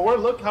is it for?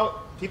 Look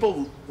how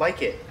people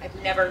like it. I've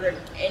never heard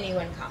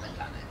anyone comment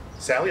on it.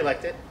 Sally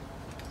liked it.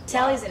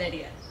 Sally's an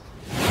idiot.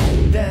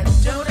 Then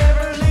don't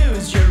ever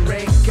lose your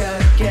rake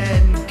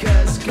again,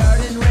 'cause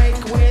garden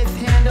rake with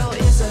handle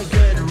is a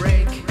good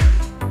rake.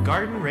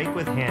 Garden rake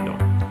with handle,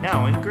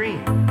 now in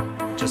green.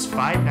 Just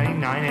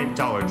 $5.99 at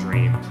Dollar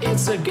Tree.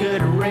 It's a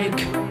good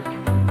rake.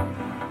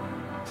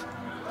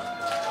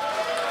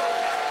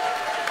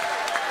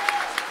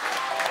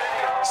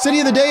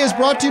 City of the Day is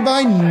brought to you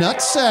by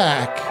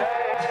Nutsack.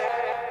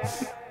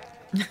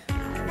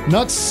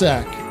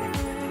 Nutsack.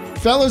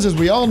 Fellas, as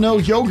we all know,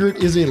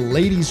 yogurt is a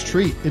lady's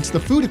treat. It's the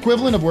food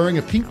equivalent of wearing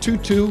a pink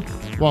tutu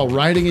while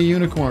riding a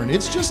unicorn.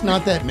 It's just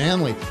not that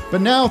manly.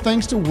 But now,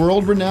 thanks to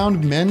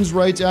world-renowned men's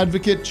rights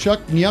advocate Chuck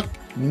Nyuk,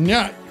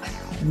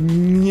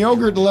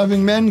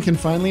 yogurt-loving men can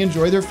finally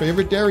enjoy their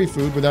favorite dairy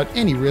food without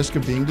any risk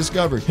of being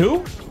discovered.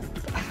 Who?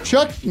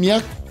 Chuck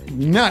Nyuk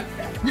Nut.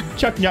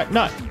 Chuck Nyuk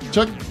Nut.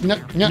 Chuck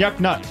Nyuk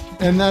Nut.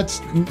 And that's,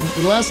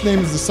 the last name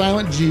is the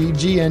silent G,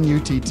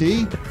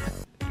 G-N-U-T-T.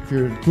 If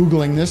you're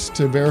Googling this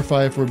to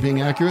verify if we're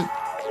being accurate.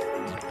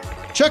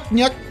 Chuck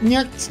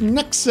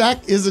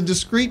Nutsack is a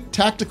discreet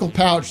tactical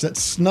pouch that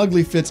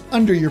snugly fits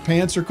under your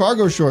pants or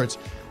cargo shorts.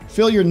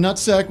 Fill your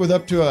nutsack with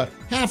up to a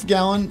half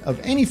gallon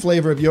of any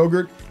flavor of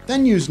yogurt,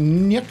 then use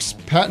Nyuk's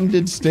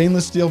patented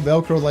stainless steel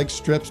Velcro-like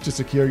strips to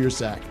secure your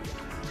sack.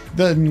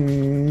 The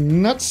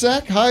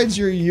nutsack hides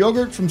your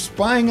yogurt from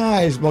spying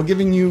eyes while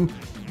giving you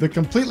the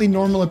completely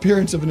normal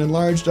appearance of an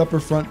enlarged upper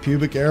front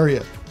pubic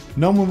area.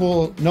 No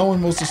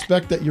one will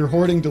suspect that you're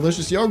hoarding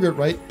delicious yogurt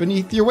right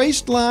beneath your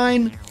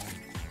waistline.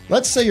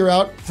 Let's say you're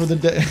out for the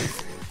day.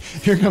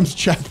 Here comes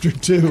chapter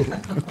 2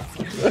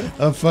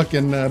 of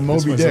fucking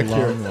Moby Dick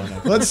here.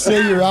 Let's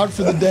say you're out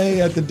for the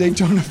day at the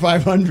Daytona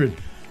 500.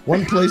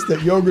 One place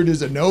that yogurt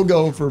is a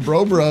no-go for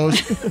bros.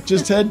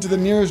 Just head to the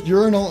nearest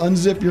urinal,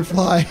 unzip your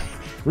fly,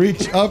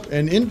 reach up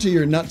and into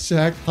your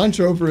nutsack, hunch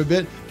over a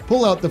bit,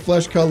 pull out the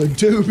flesh-colored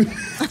tube,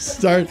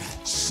 start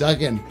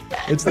sucking.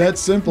 It's that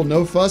simple.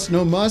 No fuss,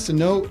 no muss, and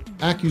no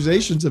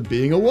accusations of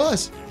being a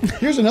wuss.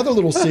 Here's another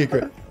little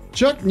secret.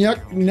 Chuck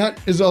Nyuk Nut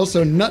is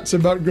also nuts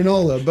about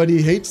granola, but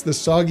he hates the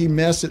soggy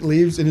mess it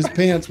leaves in his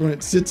pants when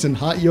it sits in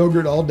hot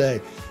yogurt all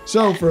day.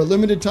 So for a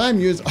limited time,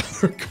 use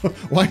offer code.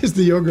 Why is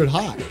the yogurt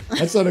hot?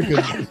 That's not a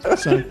good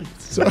sign.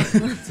 So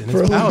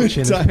for a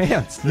limited time,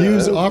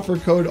 use offer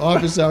code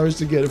office hours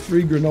to get a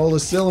free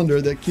granola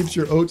cylinder that keeps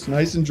your oats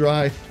nice and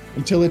dry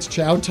until it's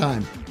chow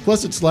time.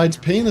 Plus, it slides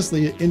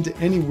painlessly into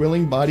any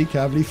willing body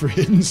cavity for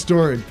hidden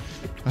storage.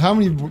 How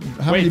many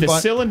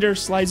cylinder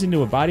slides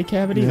into a body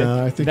cavity?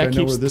 Yeah, I think I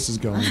know where this is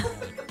going.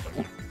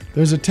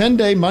 There's a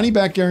 10-day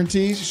money-back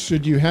guarantee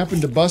should you happen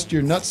to bust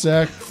your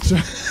nutsack.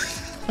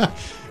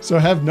 So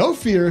have no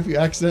fear if you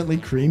accidentally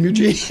cream your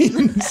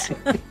jeans.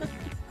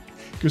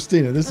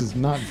 Christina, this is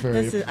not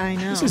very. I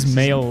know. This is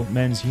male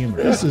men's humor.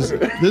 This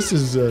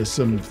is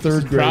some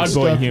third grade Proud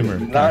boy stuff. humor.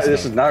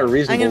 This is not a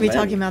reasonable. I'm going to be man.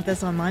 talking about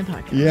this on my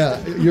podcast. Yeah,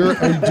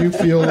 do you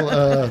feel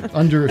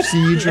under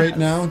siege right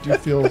now? Do you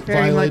feel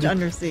Very violated? much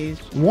under siege.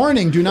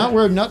 Warning: do not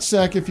wear a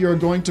nutsack if you are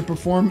going to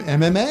perform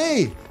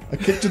MMA. A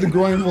kick to the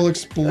groin will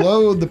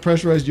explode the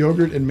pressurized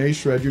yogurt and may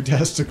shred your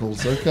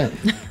testicles. Okay,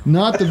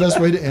 not the best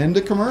way to end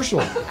a commercial.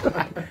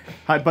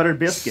 Hot buttered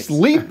biscuits.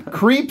 Sleep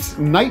Creeps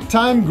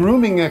nighttime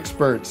grooming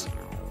experts.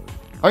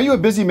 Are you a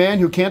busy man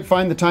who can't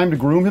find the time to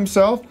groom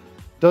himself?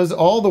 Does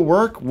all the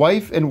work,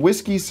 wife, and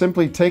whiskey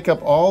simply take up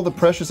all the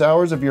precious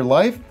hours of your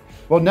life?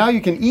 Well, now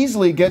you can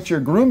easily get your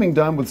grooming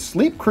done with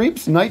Sleep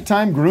Creeps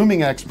nighttime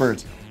grooming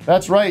experts.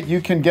 That's right, you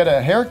can get a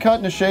haircut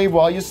and a shave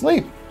while you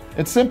sleep.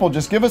 It's simple,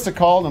 just give us a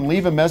call and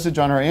leave a message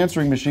on our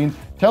answering machine.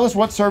 Tell us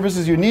what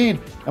services you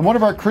need, and one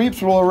of our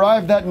creeps will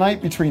arrive that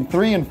night between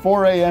 3 and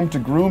 4 a.m. to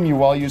groom you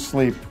while you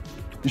sleep.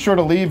 Be sure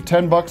to leave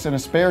 $10 and a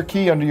spare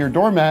key under your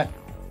doormat.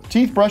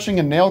 Teeth brushing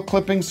and nail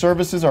clipping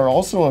services are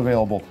also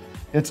available.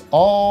 It's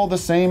all the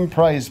same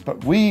price,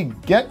 but we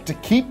get to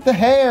keep the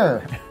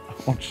hair.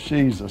 Oh,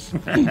 Jesus.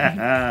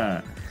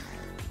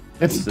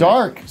 It's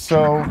dark,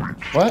 so...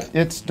 What?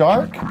 It's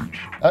dark?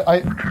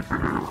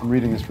 I'm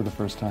reading this for the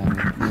first time.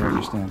 You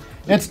understand.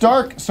 It's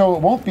dark, so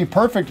it won't be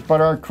perfect,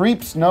 but our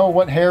creeps know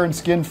what hair and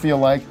skin feel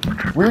like.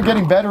 We're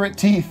getting better at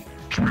teeth.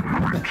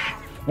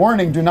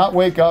 Warning, do not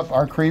wake up.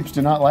 Our creeps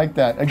do not like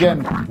that.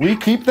 Again, we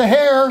keep the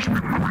hair.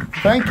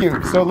 Thank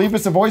you. So leave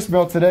us a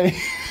voicemail today.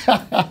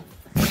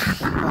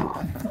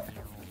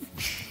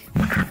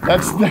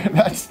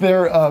 That's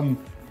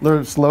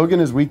their slogan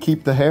is we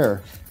keep the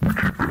hair.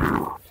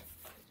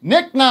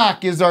 Nick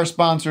Knock is our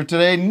sponsor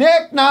today.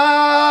 Nick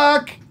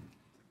Knock!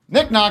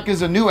 Nick Knock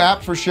is a new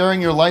app for sharing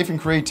your life and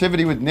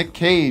creativity with Nick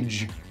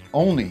Cage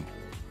only.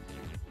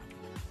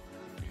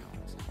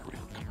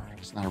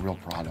 It's not a real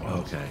product.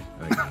 Okay.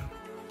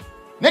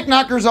 Nick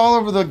Knockers all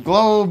over the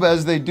globe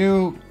as they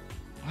do...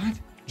 What?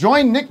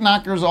 Join Nick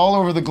Knockers all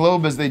over the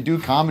globe as they do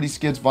comedy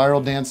skits,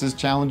 viral dances,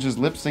 challenges,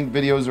 lip sync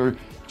videos, or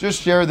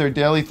just share their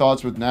daily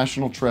thoughts with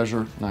national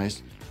treasure,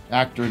 nice,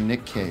 actor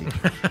Nick Cage.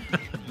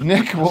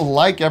 Nick will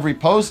like every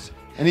post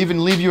and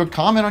even leave you a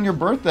comment on your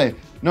birthday.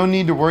 No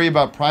need to worry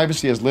about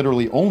privacy, as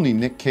literally only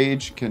Nick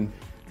Cage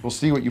will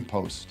see what you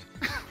post.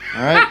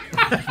 All right?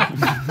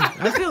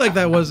 I feel like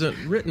that wasn't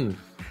written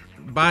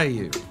by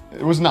you.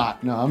 It was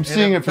not. No, I'm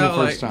seeing it for the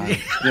first time.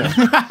 Yeah.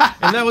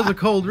 And that was a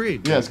cold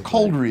read. Yes,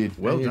 cold read.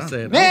 Well done.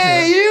 Saying,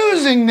 hey,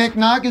 using Nick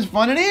Knock is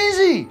fun and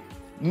easy.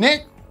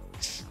 Nick,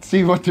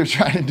 see what they're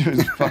trying to do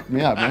is fuck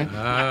me up, right?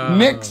 Oh.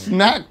 Nick's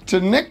Knock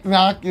to Nick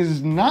Knock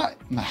is not.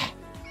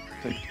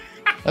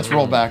 Let's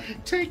roll back.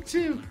 Take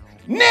two.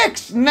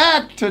 Nick's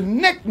Knock to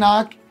Nick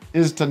Knock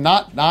is to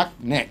not knock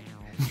Nick.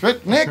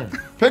 Trick Nick,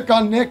 pick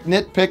on Nick,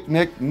 nitpick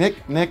Nick,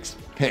 Nick's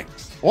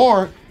picks.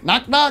 Or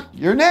knock knock,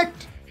 you're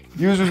nicked.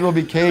 Users will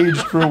be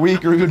caged for a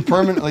week or even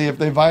permanently if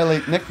they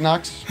violate Nick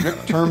Knock's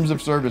strict terms of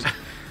service.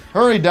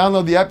 Hurry,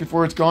 download the app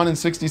before it's gone in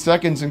 60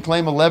 seconds and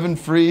claim 11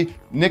 free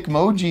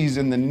Nickmojis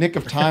in the nick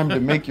of time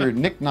to make your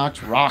Nick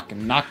Knocks rock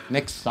and knock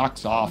Nick's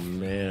socks off.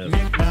 Man.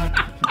 Nick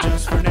Knock,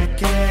 just for Nick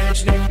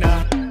Cage, Nick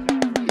Knock.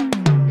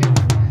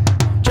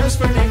 Just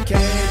for Nick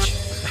Cage.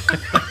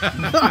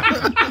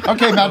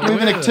 Okay, Matt, do we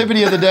have an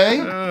activity of the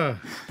day?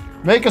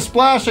 Make a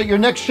splash at your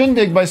next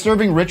shindig by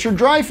serving Richard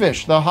Dry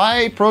Fish, the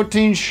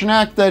high-protein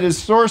snack that is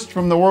sourced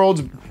from the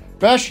world's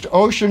best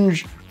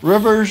oceans,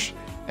 rivers,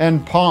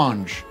 and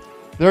ponds.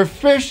 Their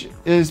fish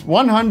is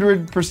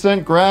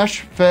 100%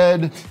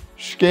 grass-fed,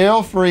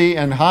 scale-free,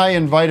 and high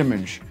in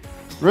vitamins.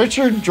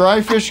 Richard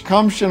Dry Fish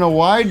comes in a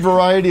wide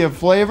variety of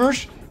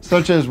flavors,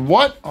 such as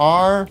what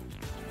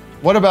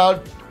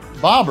about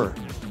bobber,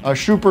 a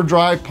super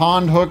dry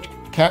pond-hooked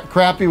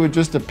crappie with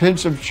just a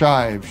pinch of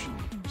chives.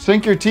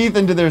 Sink your teeth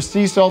into their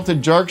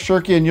sea-salted shark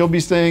jerky and you'll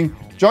be saying,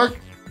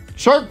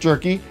 shark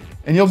jerky,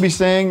 and you'll be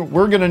saying,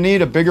 we're gonna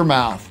need a bigger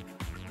mouth.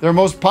 Their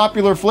most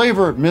popular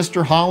flavor,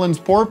 Mr. Holland's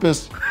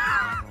Porpoise,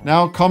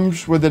 now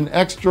comes with an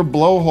extra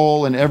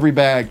blowhole in every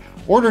bag.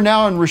 Order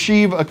now and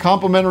receive a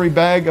complimentary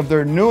bag of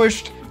their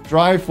newest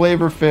dry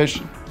flavor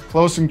fish,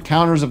 Close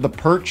Encounters of the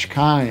Perch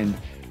kind.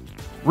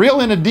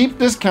 Reel in a deep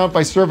discount by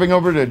surfing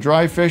over to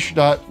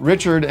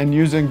dryfish.richard and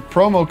using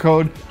promo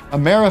code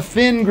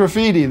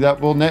AmeriFinGraffiti.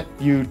 That will net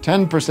you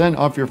 10%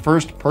 off your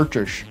first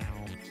purchase.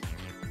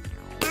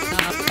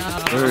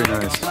 Very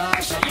nice.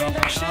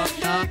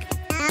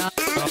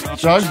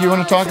 Doug, do you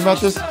want to talk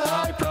about this?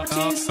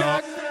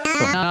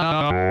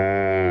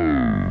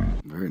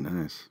 Very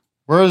nice.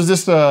 Where is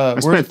this? I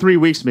spent 3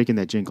 weeks making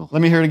that jingle.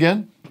 Let me hear it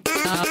again.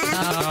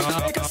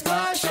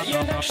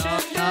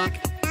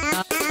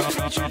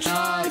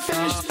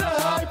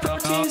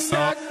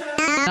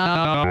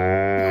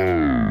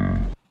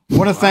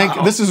 want to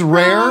thank. This is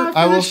rare.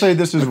 I will say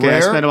this is Okay, rare.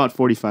 I spent about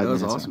 45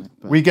 minutes awesome. on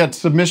it. We get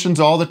submissions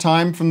all the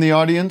time from the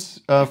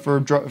audience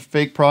for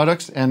fake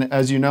products, and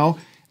as you know,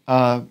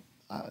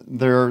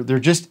 there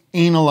just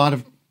ain't a lot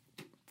of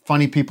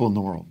funny people in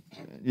the world.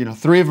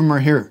 3 of them are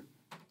here.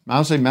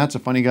 I'll say Matt's a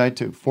funny guy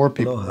too. 4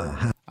 people.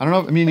 I don't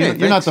know. I mean, Hey,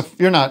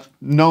 you're not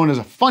known as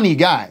a funny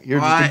guy. You're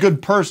just a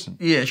good person.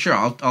 Yeah, sure.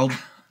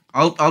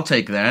 I'll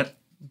take that.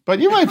 But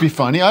you might be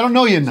funny. I don't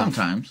know you enough.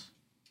 Sometimes.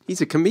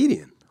 He's a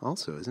comedian,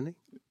 also, isn't he?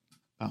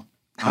 Oh,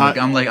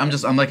 I'm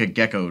like a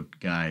gecko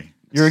guy.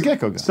 You're a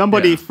gecko guy.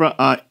 Somebody from.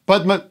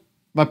 But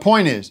my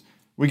point is,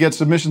 we get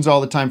submissions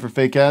all the time for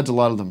fake ads. A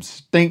lot of them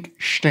stink.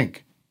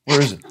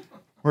 Where is it?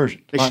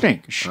 They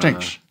stink.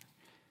 Stinks.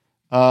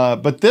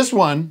 But this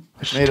one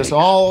made us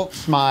all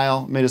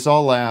smile, made us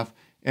all laugh,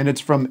 and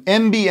it's from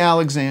MB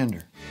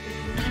Alexander.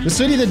 The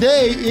city of the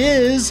day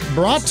is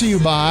brought to you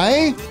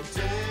by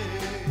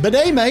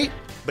Bidet Mate.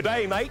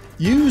 Bidet Mate.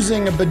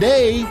 Using a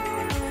bidet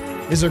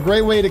is a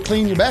great way to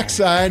clean your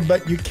backside,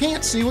 but you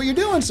can't see what you're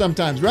doing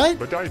sometimes, right?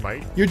 Bidet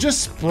Mate. You're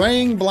just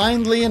spraying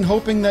blindly and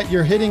hoping that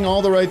you're hitting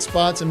all the right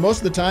spots, and most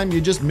of the time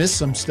you just miss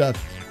some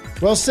stuff.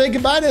 Well, say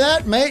goodbye to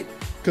that, mate,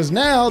 because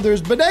now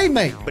there's Bidet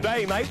Mate.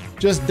 Bidet Mate.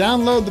 Just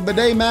download the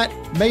Bidet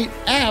Mate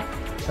app,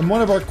 and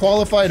one of our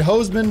qualified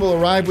hosmen will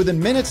arrive within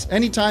minutes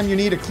anytime you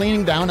need a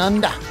cleaning down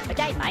under.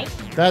 Bidet Mate.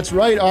 That's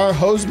right, our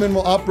hosmen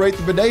will operate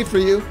the bidet for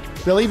you.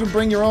 They'll even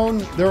bring their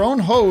own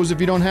hose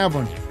if you don't have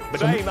one.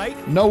 Bidet Mate.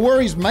 No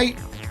worries, mate.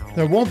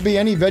 There won't be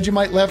any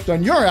Vegemite left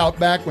on your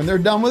Outback when they're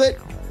done with it.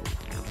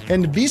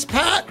 And the beast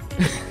pot,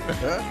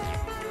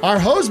 our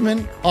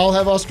hosmen all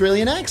have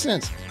Australian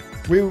accents.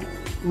 We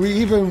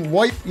even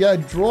wipe ya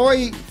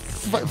droy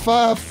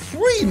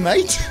free,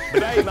 mate.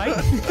 Bidet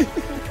Mate.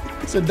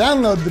 So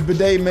download the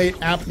Bidet Mate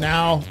app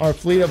now. Our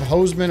fleet of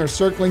hosmen are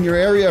circling your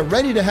area,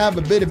 ready to have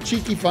a bit of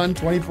cheeky fun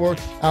 24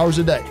 hours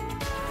a day.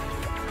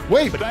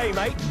 Wait, Bidet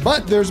Mate.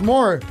 but there's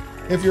more.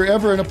 If you're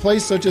ever in a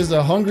place such as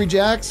a Hungry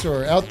Jack's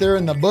or out there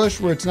in the bush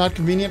where it's not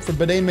convenient for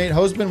Bidet Mate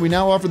hosband, we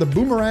now offer the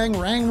Boomerang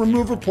Rang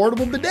Remover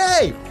Portable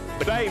Bidet.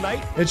 Bidet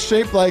Mate. It's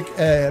shaped like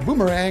a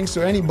boomerang,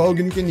 so any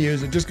bogan can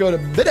use it. Just go to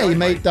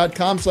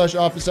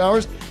bidetmate.com/office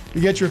hours.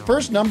 You get your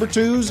first number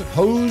 2s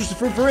hosed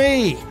for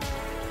free.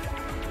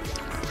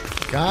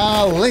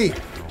 Golly.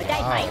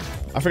 Bidet Mate.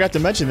 I forgot to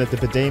mention that the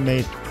Bidet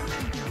Mate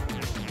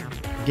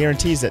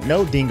guarantees that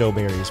no dingo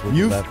berries will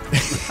be left.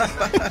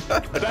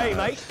 Bidet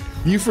Mate.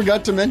 You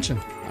forgot to mention.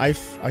 I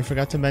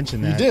forgot to mention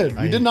that. You did.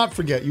 You did not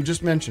forget. You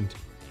just mentioned.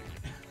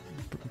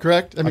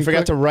 Correct? I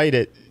forgot to write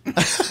it.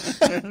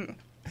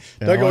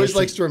 Doug always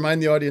likes to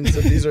remind the audience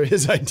that these are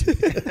his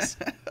ideas.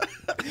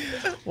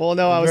 Well,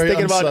 no, I was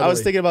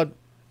thinking about.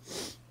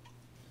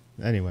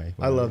 Anyway,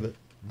 I love it.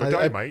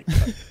 Bidet Mate.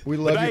 We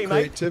love Bidet your Mate.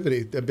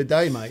 creativity. The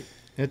Bidet Mate.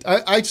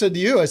 I said to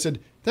you, I said,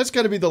 that's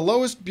got to be the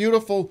lowest,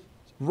 beautiful,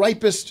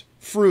 ripest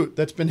fruit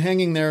that's been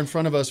hanging there in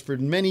front of us for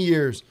many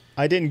years.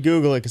 I didn't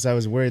Google it because I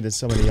was worried that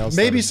somebody else.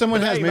 Maybe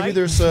someone has. Bidet Maybe Mate.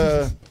 there's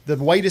the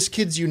whitest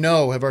kids you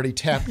know have already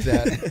tapped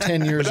that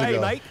 10 years Bidet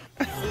ago. Mate.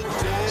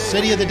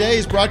 City of the Day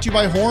is brought to you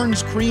by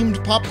Horns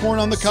Creamed Popcorn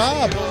on the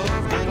Cob.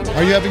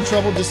 Are you having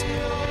trouble just...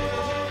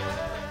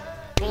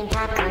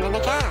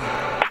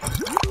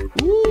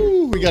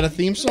 Ooh, we got a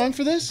theme song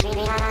for this?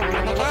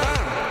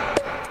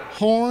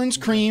 Horns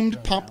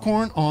Creamed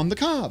Popcorn on the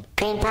Cob.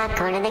 Horns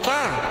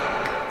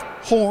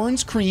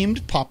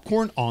Creamed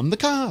Popcorn on the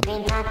Cob.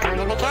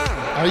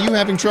 Are you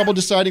having trouble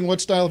deciding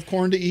what style of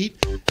corn to eat?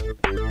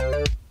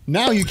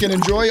 Now you can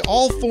enjoy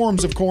all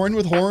forms of corn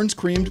with Horns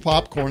Creamed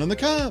Popcorn on the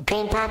Cob.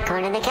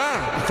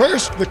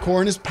 First, the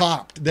corn is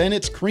popped. Then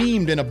it's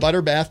creamed in a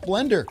butter bath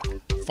blender.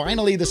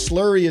 Finally, the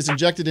slurry is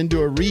injected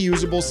into a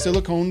reusable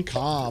silicone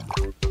cob.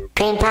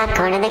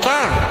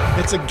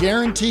 It's a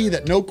guarantee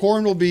that no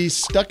corn will be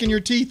stuck in your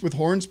teeth with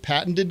Horn's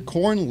patented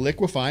corn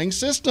liquefying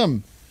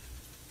system.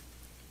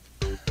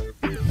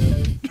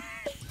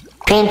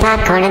 Cream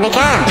popcorn in the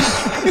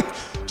cob.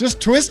 Just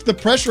twist the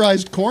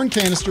pressurized corn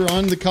canister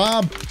on the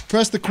cob,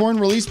 press the corn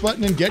release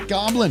button, and get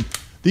gobbling.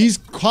 These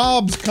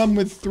cobs come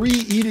with 3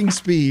 eating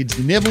speeds: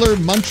 nibbler,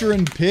 muncher,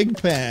 and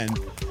pig pen.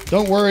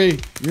 Don't worry,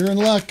 you're in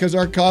luck because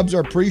our cobs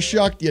are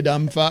pre-shucked, you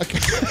dumb fuck.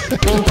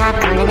 Cream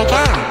popcorn in the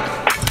cob.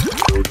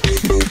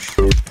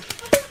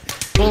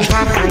 Cream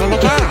popcorn in the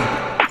cob.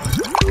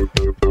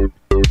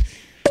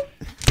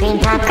 Cream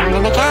popcorn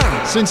in the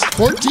cob. Since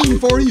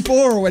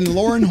 1444, when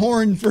Lauren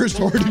Horn first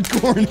hoarded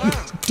corn in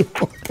his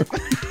dorm.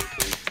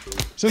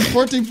 Since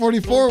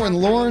 1444, when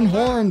Lauren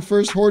Horn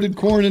first hoarded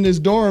corn in his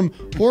dorm,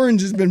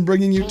 Horns has been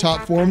bringing you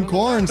top form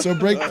corn. So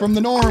break from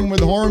the norm with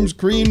Horns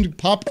creamed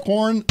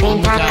popcorn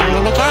on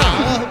the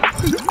cob.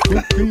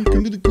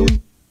 Come to the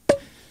coon.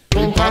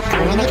 Cream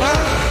popcorn on the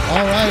cob.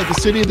 All right, the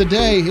city of the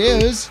day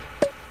is.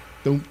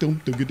 Cream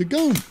popcorn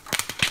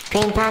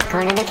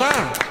in the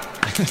cob.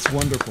 That's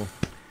wonderful.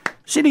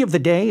 City of the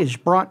Day is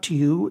brought to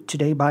you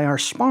today by our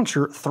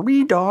sponsor,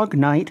 3 Dog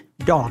Night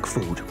Dog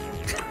Food.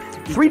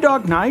 3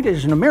 Dog Night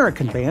is an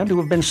American band who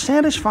have been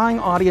satisfying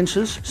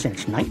audiences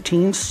since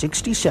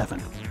 1967.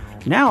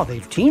 Now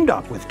they've teamed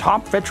up with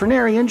top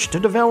veterinarians to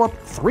develop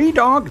 3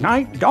 Dog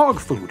Night dog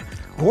food,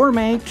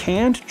 gourmet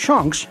canned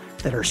chunks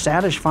that are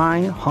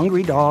satisfying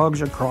hungry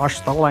dogs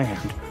across the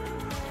land.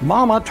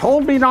 Mama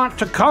told me not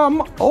to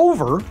come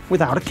over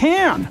without a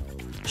can.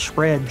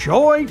 Spread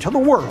joy to the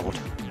world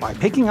by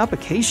picking up a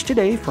case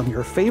today from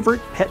your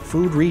favorite pet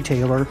food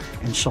retailer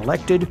and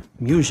selected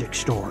music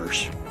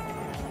stores.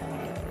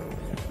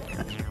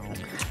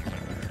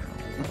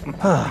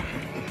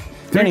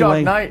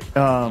 Anyway, Dog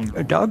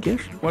Night. Doug,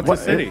 yes. What's the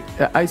city?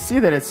 I see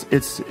that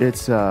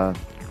it's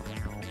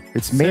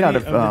made out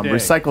of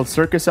recycled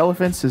circus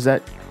elephants. Is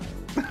that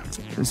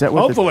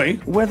what? Hopefully.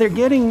 Well, they're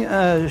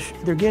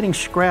getting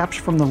scraps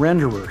from the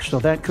renderer, so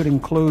that could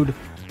include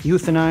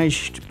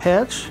euthanized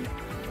pets.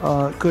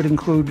 Could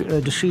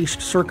include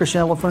deceased circus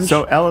elephants.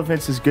 So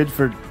elephants is good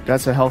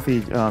that's a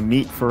healthy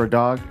meat for a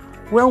dog?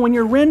 Well, when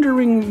you're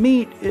rendering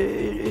meat,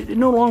 it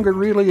no longer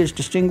really is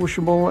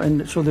distinguishable,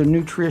 and so the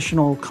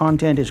nutritional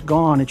content is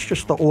gone. It's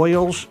just the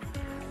oils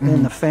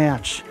and the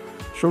fats.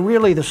 So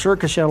really, the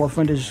circus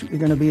elephant is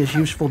going to be as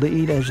useful to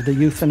eat as the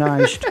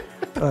euthanized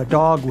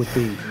dog would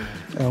be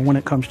when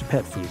it comes to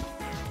pet food.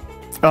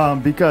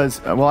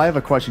 Because I have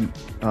a question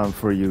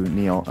for you,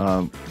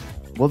 Neil.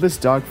 Will this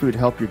dog food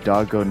help your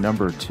dog go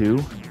number 2?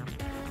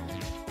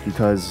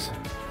 Because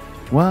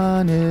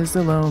 1 is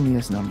the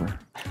loneliest number.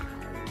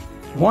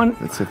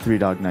 It's a 3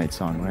 Dog Night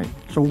song, right?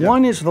 So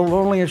 1 is the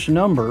loneliest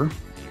number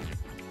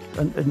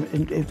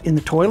in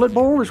the toilet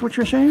bowl, is what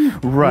you're saying?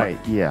 Right,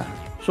 yeah.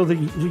 So the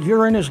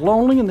urine is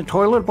lonely in the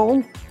toilet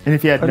bowl? And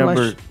if you had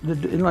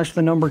unless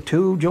the number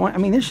 2 join. I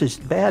mean, this is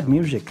bad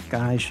music,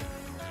 guys.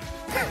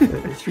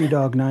 3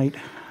 Dog Night.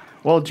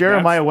 Well,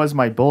 Jeremiah was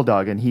my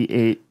bulldog, and he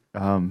ate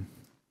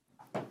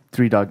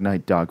 3 Dog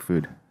Night dog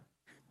food.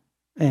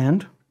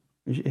 And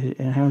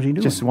how's he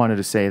doing? Just wanted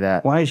to say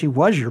that. Why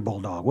was your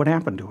bulldog? What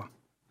happened to him?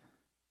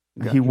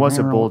 He was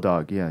a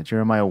bulldog, yeah.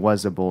 Jeremiah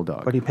was a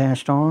bulldog. But he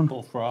passed on?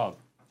 Bullfrog.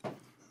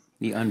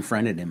 He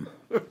unfriended him.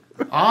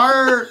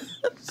 Our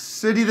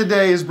City of the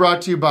Day is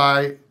brought to you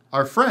by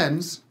our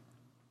friends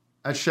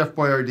at Chef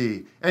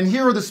Boyardee. And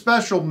here with a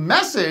special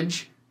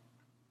message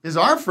is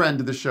our friend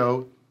of the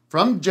show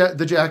from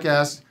the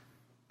Jackass,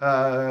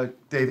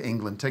 Dave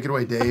England. Take it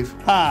away, Dave.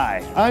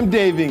 Hi, I'm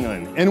Dave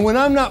England, and when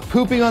I'm not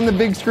pooping on the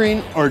big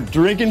screen or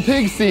drinking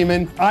pig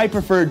semen, I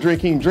prefer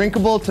drinking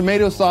drinkable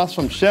tomato sauce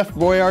from Chef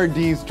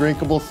Boyardee's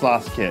Drinkable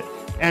Sauce Kit.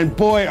 And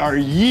boy, are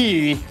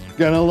ye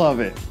gonna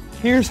love it.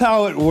 Here's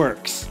how it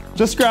works.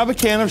 Just grab a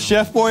can of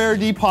Chef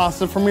Boyardee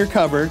pasta from your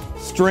cupboard,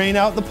 strain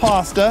out the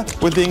pasta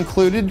with the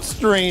included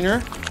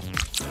strainer,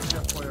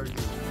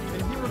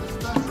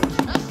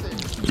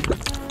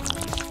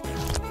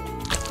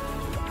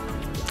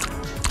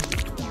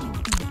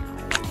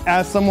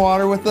 add some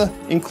water with the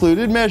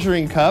included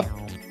measuring cup.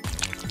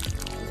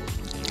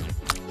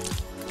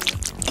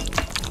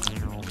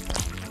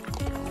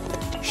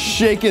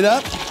 Shake it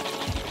up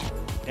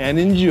and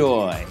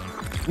enjoy.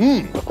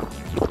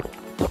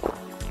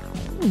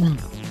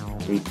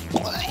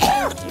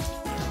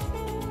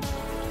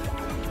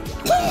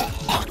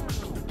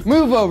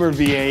 Move over,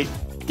 V8.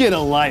 Get a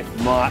life,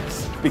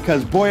 Mox,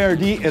 because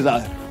Boyardee is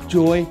a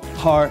joy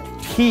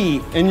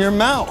party in your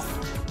mouth.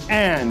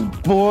 And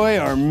boy,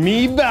 are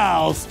me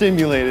bowels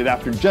stimulated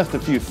after just a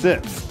few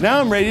sips. Now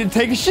I'm ready to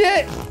take a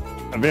shit.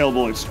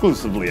 Available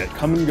exclusively at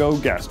Come and Go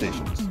gas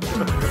stations.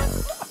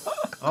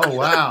 Oh,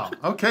 wow.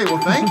 Okay, well,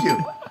 thank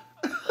you.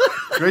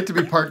 Great to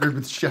be partnered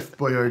with Chef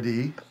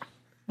Boyardee.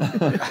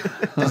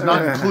 Does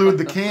not include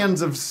the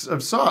cans of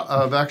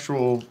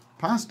actual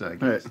pasta, I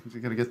guess. Right.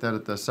 You got to get that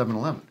at the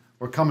 7-Eleven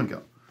or Come and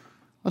Go.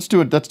 Let's do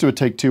a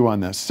take 2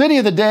 on this. City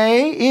of the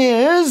Day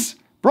is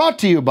brought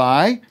to you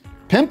by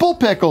Pimple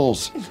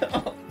Pickles.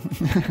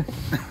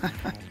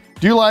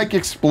 Do you like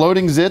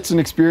exploding zits and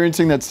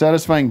experiencing that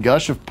satisfying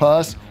gush of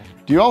pus?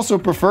 Do you also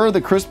prefer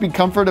the crispy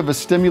comfort of a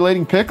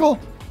stimulating pickle?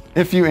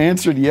 If you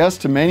answered yes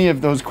to many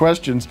of those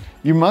questions,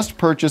 you must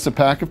purchase a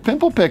pack of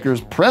Pimple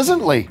Pickers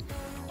presently.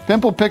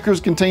 Pimple Pickers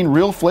contain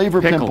real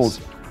flavor pimples.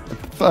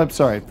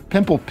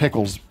 Pimple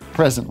Pickles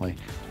presently.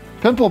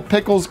 Pimple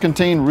Pickles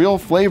contain real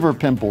flavor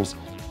pimples,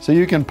 so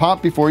you can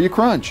pop before you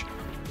crunch.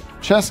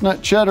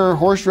 Chestnut cheddar,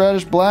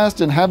 horseradish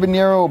blast, and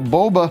habanero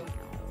boba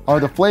are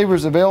the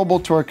flavors available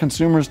to our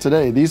consumers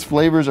today. These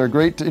flavors are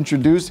great to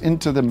introduce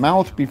into the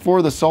mouth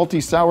before the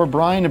salty sour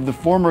brine of the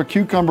former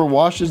cucumber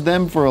washes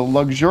them for a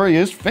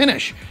luxurious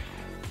finish.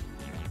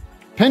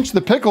 Pinch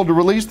the pickle to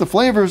release the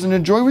flavors and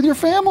enjoy with your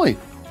family.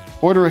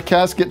 Order a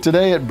casket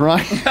today at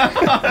Brian.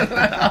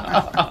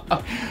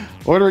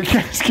 Order a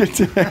casket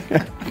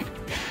today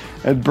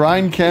at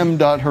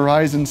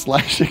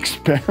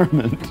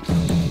brianchem.horizon/experiment.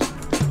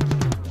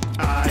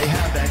 I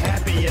have the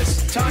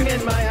happiest tongue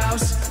in my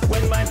house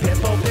when my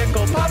pimple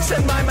pickle pops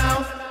in my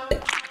mouth.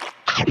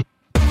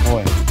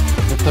 Boy,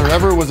 if there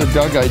ever was a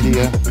Doug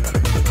idea.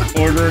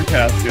 Order a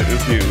casket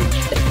is huge.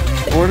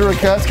 Order a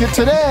casket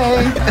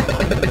today.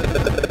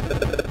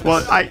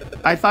 Well,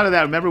 I thought of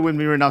that. Remember when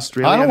we were in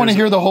Australia? I don't want to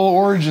hear the whole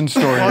origin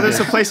story. Well, there's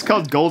a place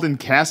called Golden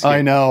Casket.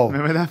 I know.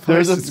 Remember that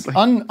place? There's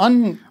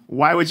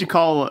why would you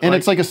call... And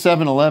it's like a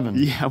 7-Eleven.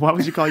 Yeah, why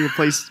would you call your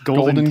place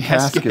Golden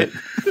Casket?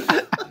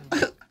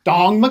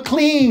 Dong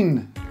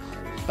McLean.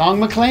 Dong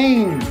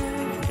McLean.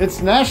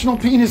 It's National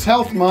Penis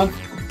Health Month.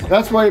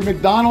 That's why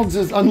McDonald's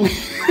is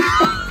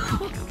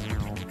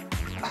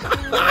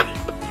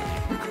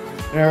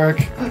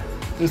Eric,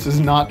 this is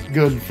not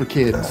good for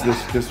kids.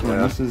 This one.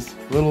 This is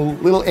a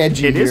little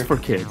edgy. It here. is for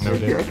kids.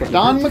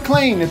 Don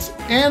McLean. It's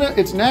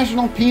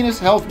National Penis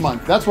Health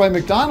Month. That's why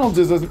McDonald's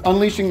is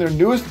unleashing their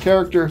newest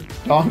character,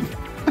 Dong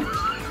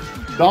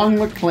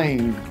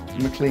McLean.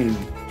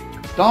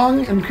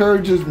 Dong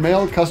encourages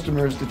male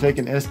customers to take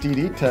an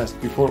STD test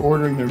before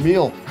ordering their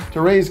meal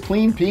to raise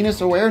clean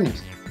penis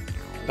awareness.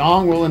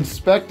 Dong will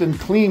inspect and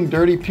clean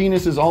dirty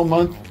penises all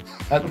month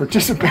at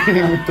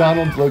participating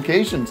McDonald's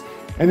locations.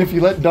 And if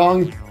you let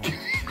Dong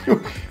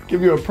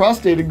give you a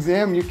prostate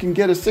exam, you can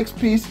get a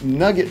 6-piece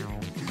nugget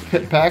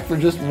pack for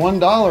just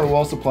 $1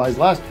 while supplies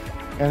last.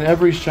 And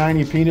every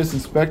shiny penis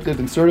inspected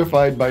and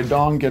certified by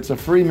Dong gets a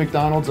free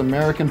McDonald's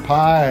American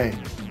Pie.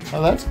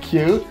 Oh, that's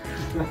cute.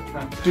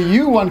 Do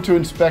you want to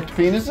inspect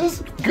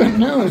penises? Good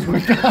news,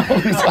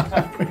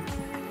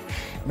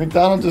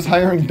 McDonald's is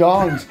hiring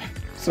dogs.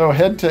 So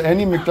head to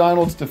any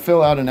McDonald's to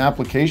fill out an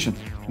application.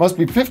 Must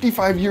be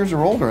 55 years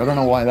or older. I don't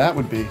know why that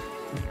would be.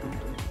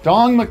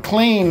 Dong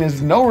McLean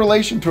is no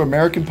relation to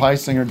American Pie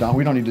singer Dong.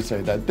 We don't need to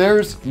say that.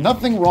 There's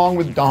nothing wrong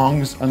with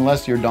dongs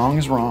unless your dong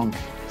is wrong,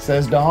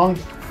 says Dong.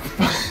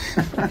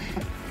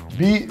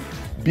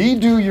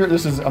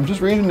 I'm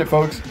just reading it,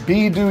 folks.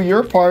 Do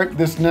your part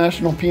this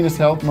National Penis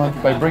Health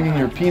Month by bringing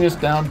your penis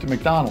down to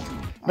McDonald's.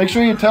 Make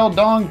sure you tell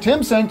Dong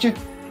Tim sent you.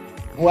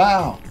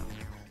 Wow.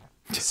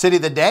 City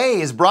of the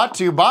Day is brought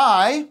to you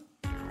by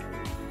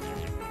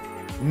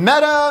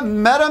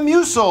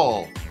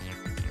Metamucil.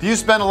 Do you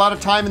spend a lot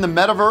of time in the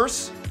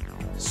metaverse?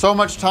 So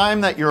much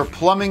time that your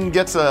plumbing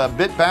gets a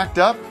bit backed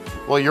up?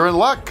 Well, you're in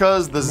luck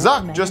because the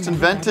Zuck just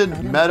invented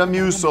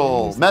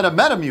Metamucil.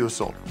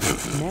 Metamucil.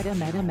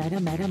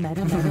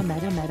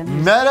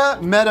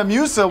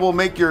 Metamucil will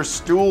make your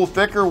stool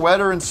thicker,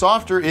 wetter, and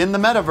softer in the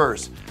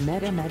metaverse.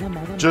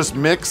 Just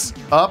mix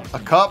up a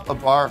cup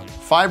of our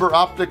fiber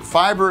optic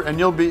fiber and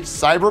you'll be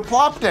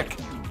cyberploptic.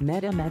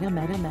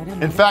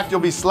 In fact, you'll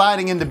be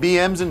sliding into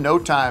BMs in no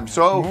time.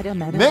 So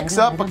mix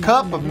up a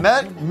cup of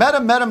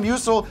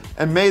Metamucil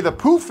and may the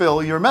poo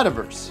fill your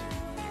metaverse.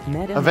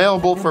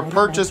 Available for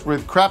purchase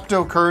with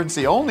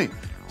cryptocurrency only.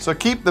 So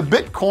keep the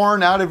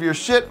Bitcoin out of your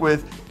shit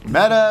with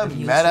Metamucil.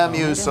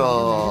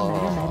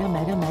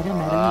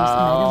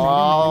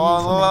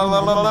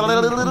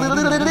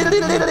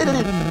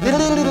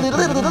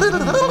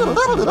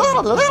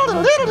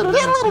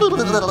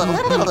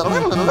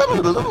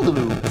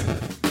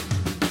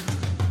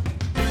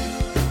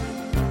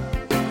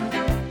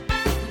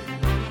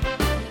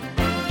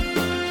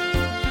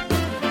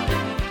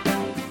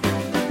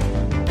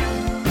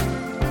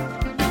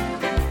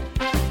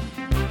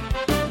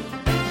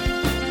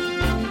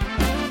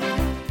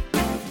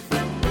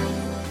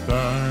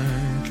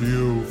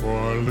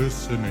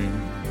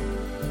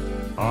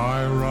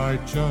 I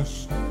write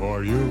just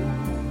for you,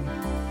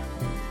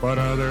 but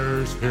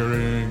others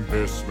hearing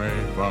this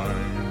may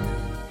find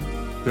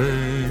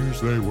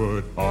things they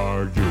would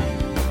argue.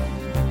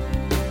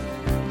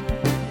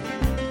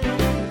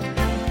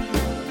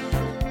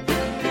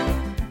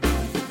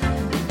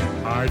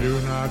 I do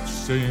not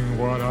sing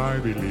what I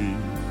believe,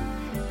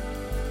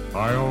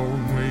 I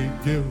only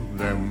give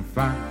them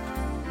fact.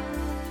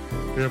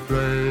 If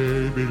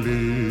they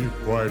believe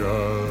quite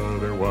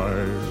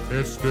otherwise,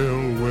 it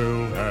still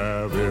will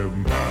have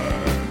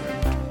impact.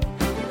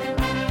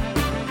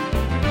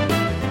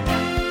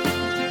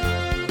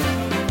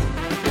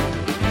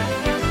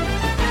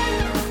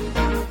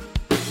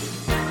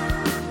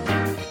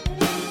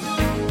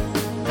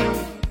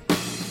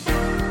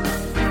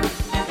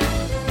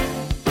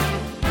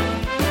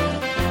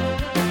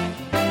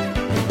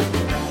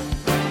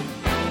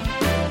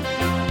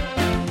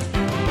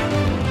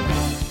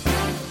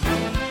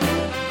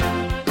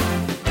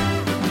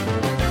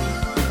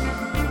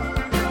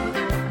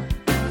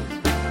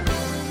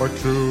 But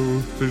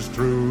truth is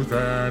truth,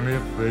 and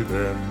if they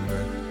then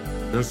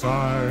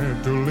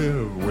decide to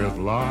live with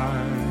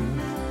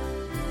lies,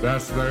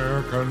 that's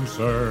their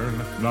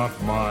concern, not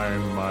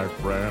mine, my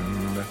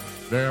friend.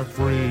 They're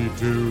free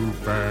to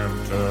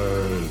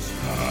fantasize.